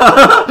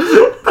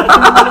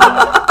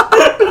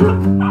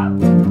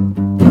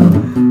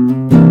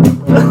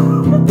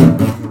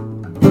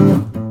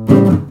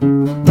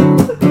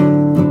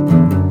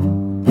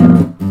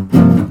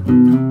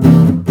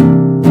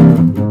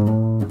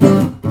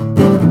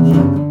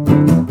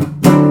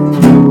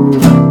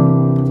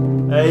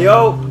 Hey,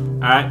 yo.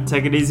 Alright,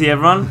 take it easy,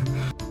 everyone.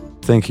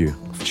 Thank you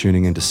for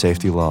tuning in to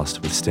Safety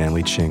Last with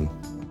Stanley Ching.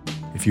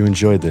 If you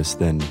enjoyed this,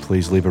 then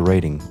please leave a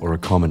rating or a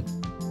comment.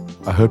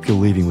 I hope you're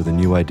leaving with a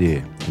new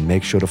idea, and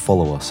make sure to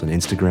follow us on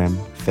Instagram,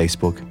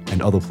 Facebook,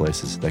 and other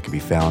places that can be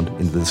found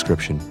in the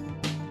description.